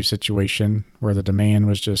Pikachu situation where the demand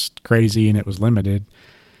was just crazy and it was limited,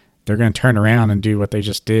 they're going to turn around and do what they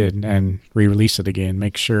just did and re-release it again.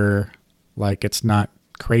 Make sure like it's not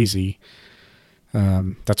crazy.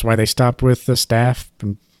 That's why they stopped with the staff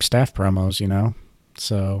promos,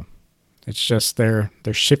 So it's just they're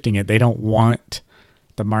shifting it. They don't want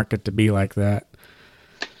the market to be like that.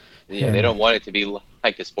 Yeah, they don't want it to be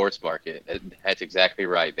like the sports market. That's exactly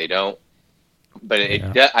right. They don't. But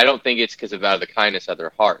I don't think it's because out of the kindness of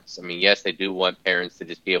their hearts. I mean, yes, they do want parents to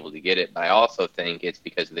just be able to get it, but I also think it's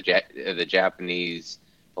because of the Japanese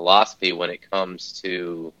philosophy when it comes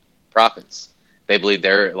to profits. A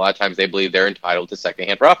lot of times they believe they're entitled to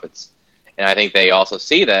secondhand profits, and I think they also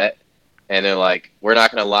see that, and they're like, "We're not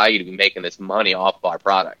going to allow you to be making this money off of our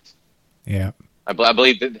product." Yeah. I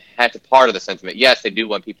believe that's a part of the sentiment. Yes, they do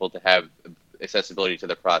want people to have accessibility to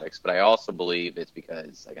their products, but I also believe it's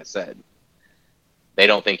because, like I said, they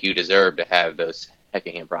don't think you deserve to have those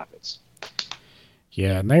secondhand profits.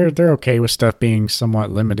 Yeah, and they're okay with stuff being somewhat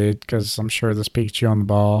limited because I'm sure this Pikachu on the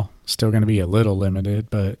ball is still going to be a little limited,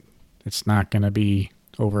 but it's not going to be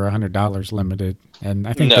over $100 limited, and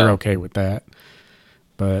I think they're okay with that.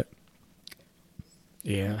 But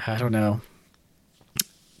yeah, I don't know.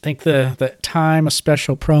 I think the time of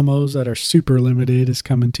special promos that are super limited is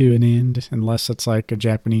coming to an end, unless it's like a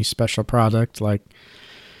Japanese special product, like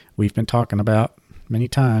we've been talking about many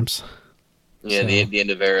times. Yeah, so. the end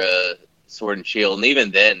of era Sword and Shield, and even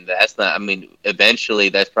then, that's not. I mean, eventually,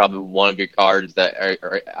 that's probably one of your cards that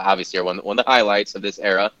are obviously one of the highlights of this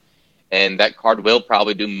era, and that card will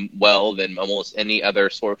probably do well than almost any other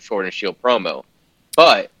Sword and Shield promo.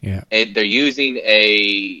 But they're using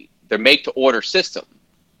their make to order system.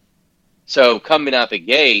 So coming out the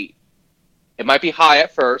gate, it might be high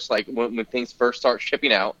at first, like when things first start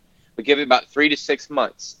shipping out, but give it about 3 to 6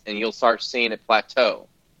 months, and you'll start seeing it plateau.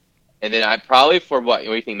 And then I probably for what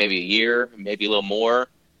you think, maybe a year, maybe a little more.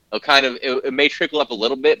 It may trickle up a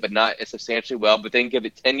little bit, but not as substantially well. But then give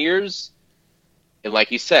it 10 years, and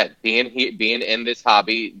like you said, being in this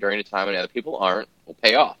hobby during a time when other people aren't will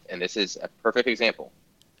pay off. And this is a perfect example.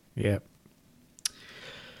 Yep,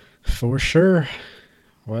 for sure.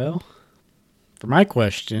 Well, for my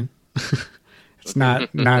question, it's not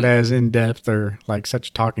as in depth or like such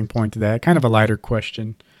a talking point to that. Kind of a lighter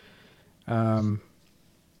question.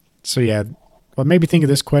 So yeah, what made me think of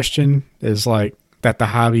this question is like that the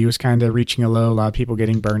hobby was kind of reaching a low, a lot of people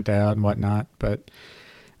getting burnt out and whatnot. But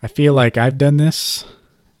I feel like I've done this,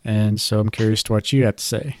 and so I'm curious to what you have to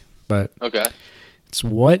say. But okay, it's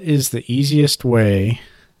what is the easiest way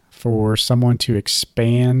for someone to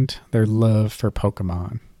expand their love for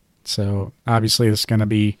Pokemon? So obviously it's going to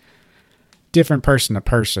be different person to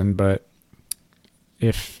person, but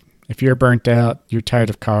if you're burnt out, you're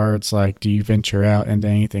tired of cards, like do you venture out into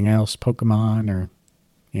anything else, Pokemon, or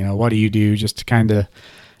what do you do just to kind of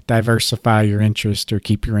diversify your interest or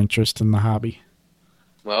keep your interest in the hobby?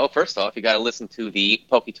 Well, first off, you got to listen to the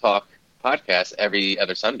PokeTalk podcast every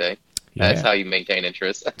other Sunday. Yeah. That's how you maintain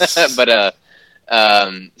interest. But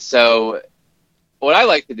so what I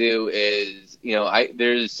like to do is,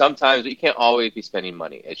 there's sometimes you can't always be spending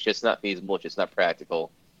money. It's just not feasible. It's just not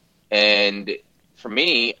practical. And for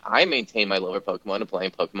me, I maintain my love for Pokemon and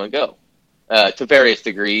playing Pokemon Go to various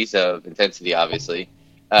degrees of intensity, obviously.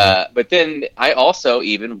 But then I also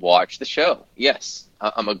even watch the show. Yes,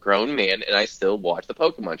 I'm a grown man, and I still watch the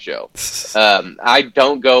Pokemon show. I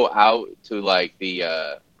don't go out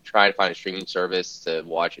to try to find a streaming service to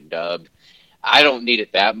watch it dubbed. I don't need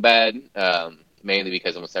it that bad. Mainly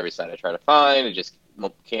because almost every site I try to find is just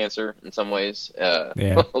cancer in some ways. But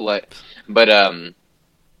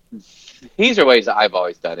these are ways that I've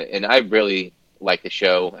always done it, and I really like the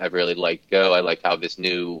show. I really like Go. I like how this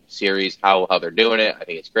new series, how they're doing it. I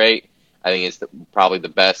think it's great. I think it's probably the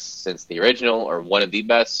best since the original, or one of the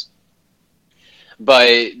best.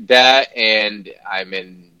 But that, and I'm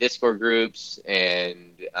in Discord groups,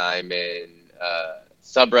 and I'm in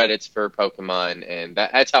subreddits for Pokemon, and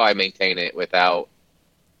that's how I maintain it without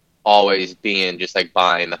always being just like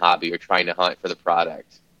buying the hobby or trying to hunt for the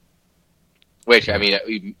product. Which, I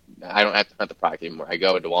mean, I don't have to hunt the product anymore. I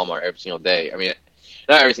go into Walmart every single day. I mean,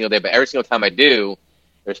 not every single day, but every single time I do,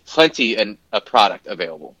 there's plenty a product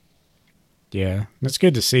available. Yeah, that's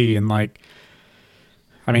good to see. And like,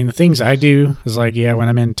 I mean, the things I do is like, yeah, when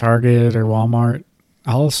I'm in Target or Walmart,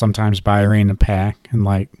 I'll sometimes buy a random pack. And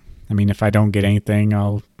like, I mean, if I don't get anything,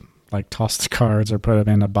 I'll like toss the cards or put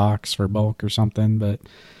them in a box for bulk or something. But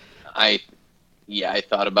I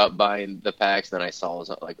thought about buying the packs, and then I saw it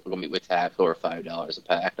was like Go Meet with Tap for $5 a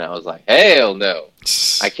pack, and I was like, hell no.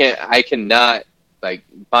 I cannot, like,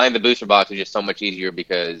 buying the booster box is just so much easier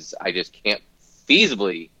because I just can't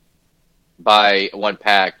feasibly buy one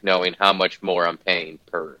pack knowing how much more I'm paying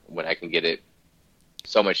per when I can get it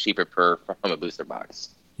so much cheaper from a booster box.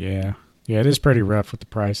 Yeah, it is pretty rough with the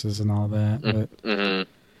prices and all that. But mm-hmm.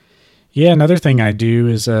 Yeah, another thing I do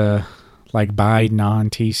is like buy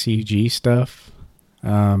non-TCG stuff.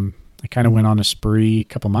 I kind of went on a spree a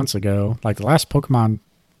couple months ago. Like the last Pokemon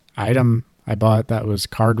item I bought that was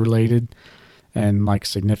card related and like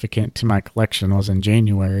significant to my collection was in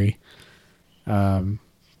January.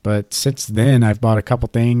 But since then I've bought a couple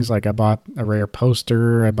things. Like I bought a rare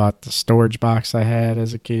poster. I bought the storage box I had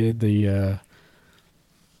as a kid. The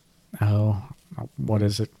what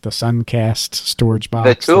is it? The Suncast storage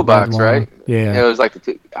box. The toolbox, right? Yeah. It was like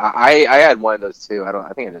I had one of those too.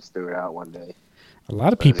 I think I just threw it out one day. A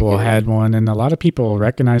lot of people had one, and a lot of people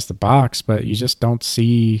recognize the box, but you just don't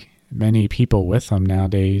see many people with them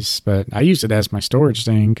nowadays. But I use it as my storage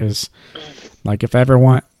thing because, like, if I ever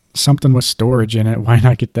want something with storage in it, why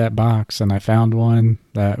not get that box? And I found one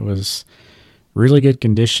that was really good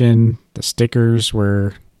condition. The stickers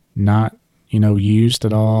were not, used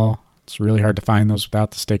at all. It's really hard to find those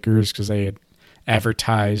without the stickers because they had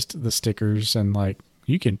advertised the stickers and, like,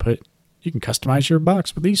 you can customize your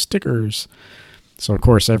box with these stickers. So, of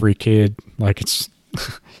course, every kid, like, it's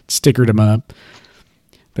stickered them up.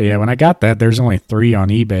 But, yeah, when I got that, there's only 3 on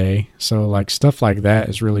eBay. So, like, stuff like that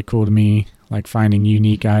is really cool to me. Like, finding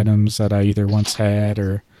unique items that I either once had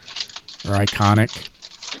or iconic.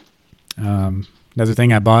 Another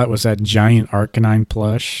thing I bought was that giant Arcanine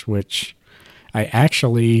plush, which I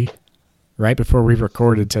actually, right before we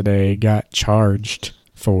recorded today, got charged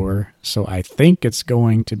for. So, I think it's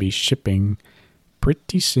going to be shipping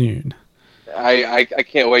pretty soon. I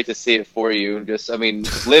can't wait to see it for you.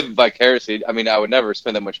 Live vicariously. I mean, I would never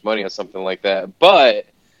spend that much money on something like that, but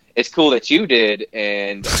it's cool that you did,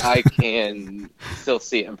 and I can still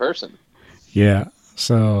see it in person. Yeah,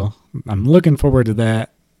 so I'm looking forward to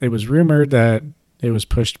that. It was rumored that it was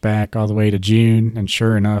pushed back all the way to June, and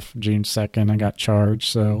sure enough, June 2nd, I got charged,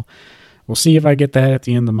 so we'll see if I get that at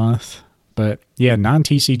the end of the month. But yeah,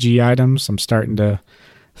 non-TCG items, I'm starting to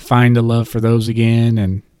find a love for those again,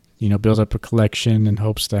 and build up a collection in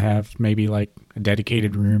hopes to have maybe like a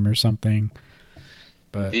dedicated room or something.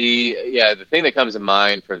 But the thing that comes to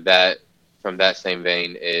mind from that same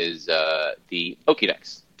vein is the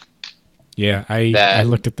Pokédex. Yeah, I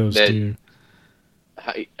looked at those too.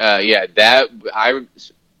 That I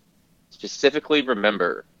specifically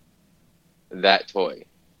remember that toy,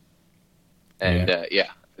 and that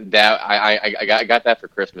I got that for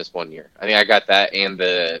Christmas one year. I think I got that and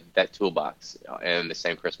that toolbox and the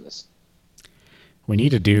same Christmas. We need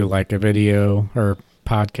to do like a video or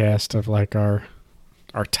podcast of like our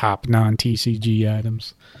top non-TCG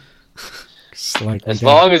items. As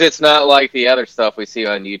long as it's not like the other stuff we see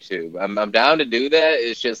on YouTube, I'm down to do that.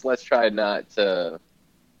 It's just let's try not to,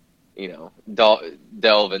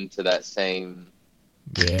 delve into that same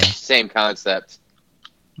concept.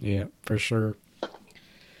 Yeah, for sure.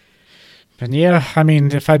 And yeah, I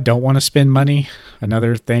mean, if I don't want to spend money,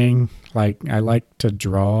 another thing, like I like to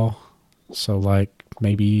draw. So like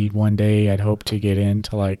maybe one day I'd hope to get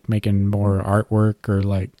into like making more artwork or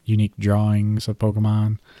like unique drawings of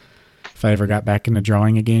Pokemon. If I ever got back into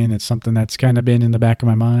drawing again, it's something that's kind of been in the back of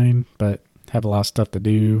my mind, but have a lot of stuff to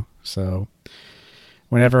do. So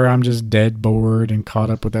whenever I'm just dead bored and caught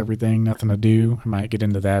up with everything, nothing to do, I might get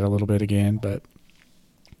into that a little bit again, but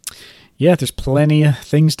yeah, there's plenty of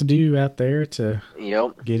things to do out there to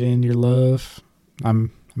get in your love. I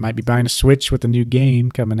might be buying a Switch with a new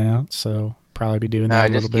game coming out, so probably be doing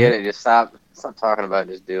that a little bit. Just stop talking about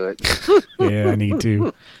it. Just do it. Yeah, I need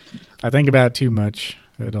to. I think about it too much,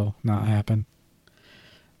 it'll not happen.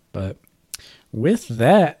 But with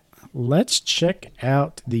that, let's check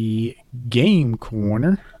out the game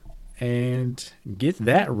corner and get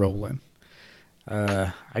that rolling.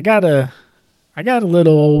 I got a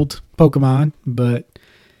little old Pokemon, but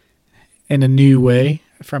in a new way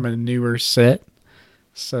from a newer set.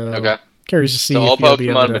 So Okay. curious to see So if all you'll be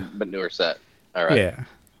able Pokemon, to. but newer set. All right.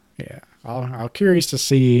 Yeah. I'll curious to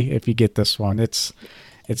see if you get this one. It's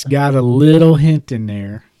got a little hint in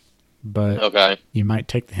there, but Okay. you might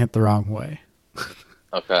take the hint the wrong way.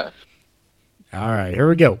 Okay. All right, here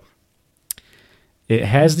we go. It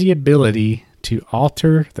has the ability to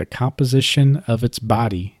alter the composition of its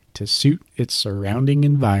body to suit its surrounding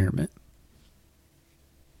environment.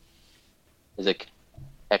 Is it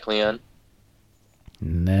Kecleon?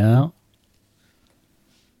 No.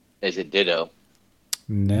 Is it Ditto?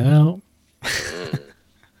 No. Mm.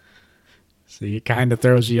 See, it kind of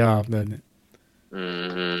throws you off, doesn't it?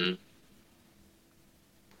 Mm-hmm.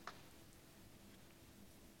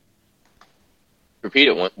 Repeat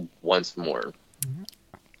it once more.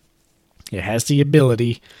 It has the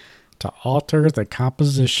ability to alter the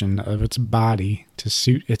composition of its body to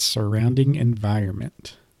suit its surrounding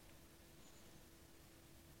environment.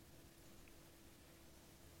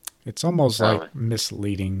 It's almost like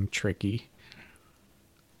misleading, tricky.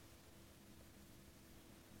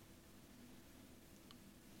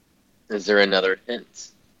 Is there another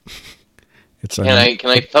hint? It's Can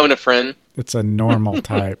I phone a friend? It's a normal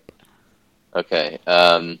type. Okay.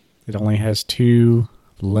 It only has 2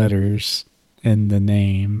 letters in the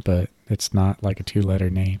name, but it's not like a 2-letter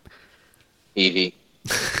name. Eevee.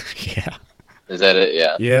 Yeah. Is that it?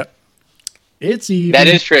 Yeah. Yep. It's Eevee. That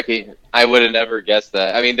is tricky. I would have never guessed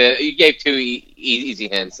that. I mean, you gave 2 easy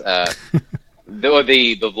hints.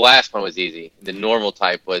 The last one was easy. The normal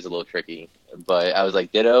type was a little tricky, but I was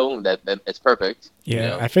like, Ditto. It's perfect. Yeah, you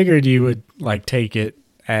know? I figured you would like take it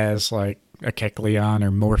as like a Kecleon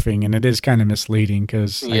or morphing, and it is kind of misleading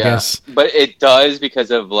because I guess. But it does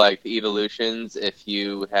because of like the evolutions. If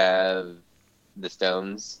you have the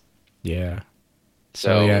stones. Yeah.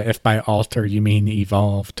 So yeah, if by alter you mean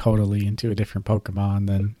evolve totally into a different Pokemon,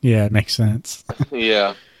 then yeah, it makes sense.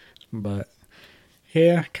 Yeah. But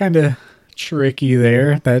yeah, kind of tricky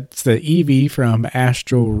there. That's the Eevee from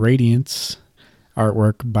Astral Radiance,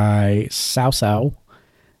 artwork by Sao.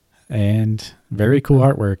 And very cool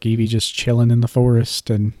artwork. Eevee just chilling in the forest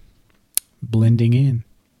and blending in.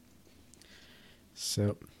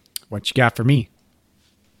 So, what you got for me?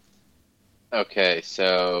 Okay,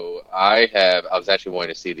 so I was actually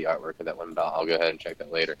wanting to see the artwork of that one, but I'll go ahead and check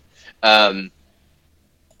that later. The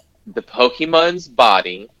Pokemon's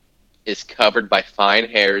body is covered by fine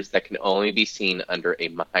hairs that can only be seen under a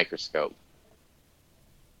microscope.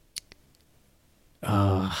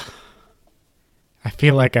 I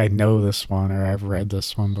feel like I know this one or I've read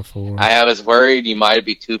this one before. I was worried you might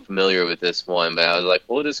be too familiar with this one, but I was like,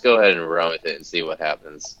 we'll just go ahead and run with it and see what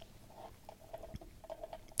happens.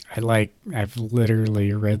 I've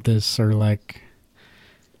literally read this or like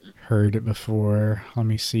heard it before. Let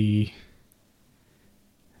me see.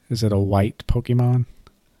 Is it a white Pokemon?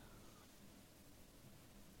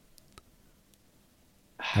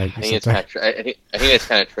 I think it's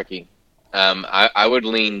kind of tricky. I would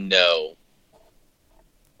lean no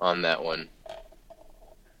on that one.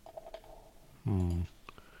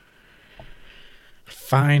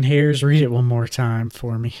 Fine hairs. Read it one more time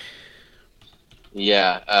for me.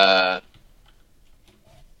 Yeah.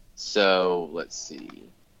 So let's see.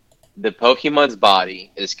 The Pokemon's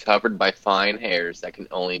body is covered by fine hairs that can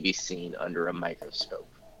only be seen under a microscope.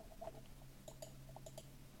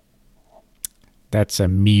 That's a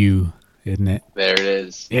Mew, isn't it? There it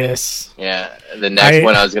is. Yes. Yeah. The next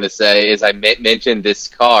one I was going to say is I mentioned this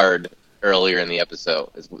card earlier in the episode.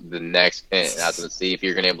 Is the next hint. I was going to see if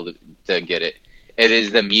you're going to be able to get it. It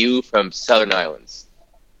is the Mew from Southern Islands.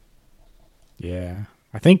 Yeah.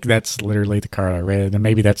 I think that's literally the card I read, and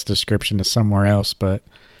maybe that's description to somewhere else, but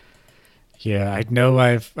yeah, I know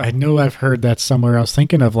I've heard that somewhere. I was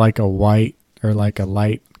thinking of like a white or like a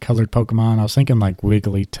light colored Pokemon. I was thinking like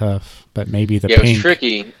Wigglytuff, but maybe the pink. It was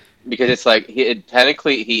tricky because it's like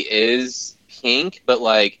technically he is pink, but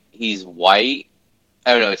like he's white.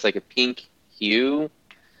 I don't know. It's like a pink hue.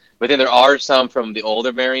 But then there are some from the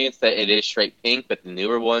older variants that it is straight pink, but the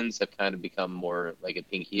newer ones have kind of become more like a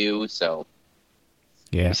pink hue. So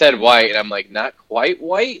yeah, you said white, and I'm like not quite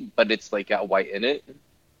white, but it's like got white in it.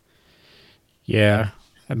 Yeah,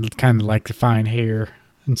 I'd kind of like the fine hair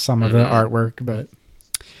in some of the artwork, but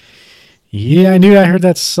yeah, I knew I heard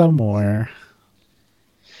that somewhere.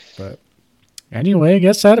 But anyway, I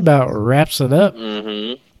guess that about wraps it up.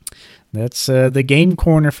 that's the game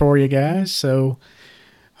corner for you guys. So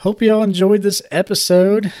hope you all enjoyed this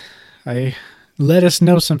episode. Let us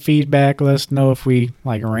know some feedback. Let us know if we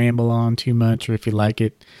like ramble on too much or if you like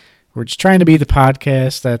it. We're just trying to be the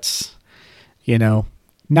podcast that's,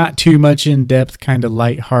 not too much in depth, kind of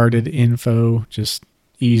lighthearted info, just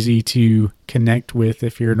easy to connect with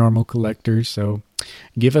if you're a normal collector. So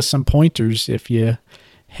give us some pointers if you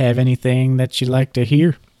have anything that you'd like to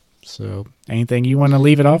hear. So anything you want to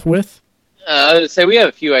leave it off with? I would say we have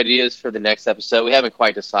a few ideas for the next episode. We haven't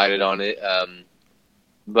quite decided on it,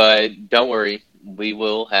 but don't worry, we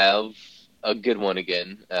will have a good one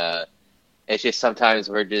again. It's just sometimes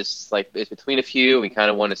we're just like it's between a few. We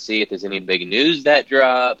kind of want to see if there's any big news that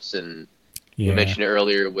drops, and you mentioned it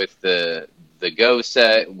earlier with the Go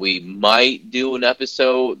set. We might do an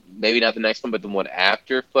episode, maybe not the next one, but the one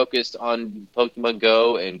after, focused on Pokemon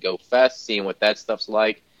Go and Go Fest, seeing what that stuff's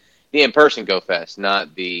like. The in-person Go Fest,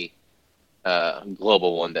 not the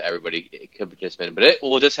global one that everybody could participate in. But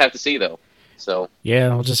we'll just have to see, though. So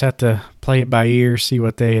yeah, we'll just have to play it by ear, see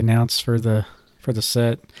what they announce for the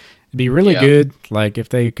set. It'd be really good, like if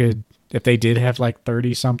they did have like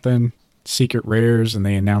 30 something secret rares and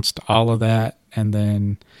they announced all of that, and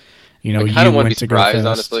then I kind of want to be surprised,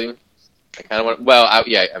 honestly. I kind of want. Well, I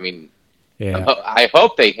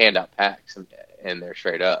hope they hand out packs and they're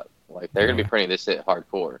straight up. Like they're gonna be printing this at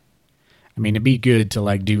hardcore. I mean, it'd be good to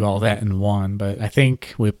like do all that in one, but I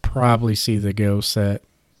think we'll probably see the Go set,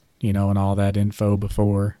 and all that info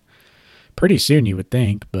before pretty soon. You would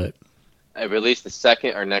think, but. I released the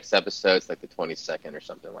second. Our next episode's like the 22nd or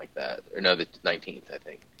something like that. Or no, the 19th, I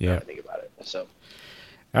think. Yeah. I think about it. So.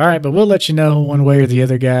 All right, but we'll let you know one way or the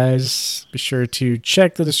other, guys. Be sure to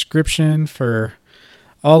check the description for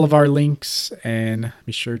all of our links, and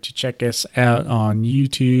be sure to check us out on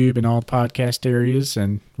YouTube and all podcast areas,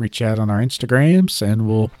 and reach out on our Instagrams, and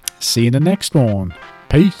we'll see you in the next one.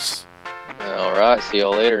 Peace. All right. See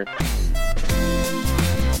y'all later.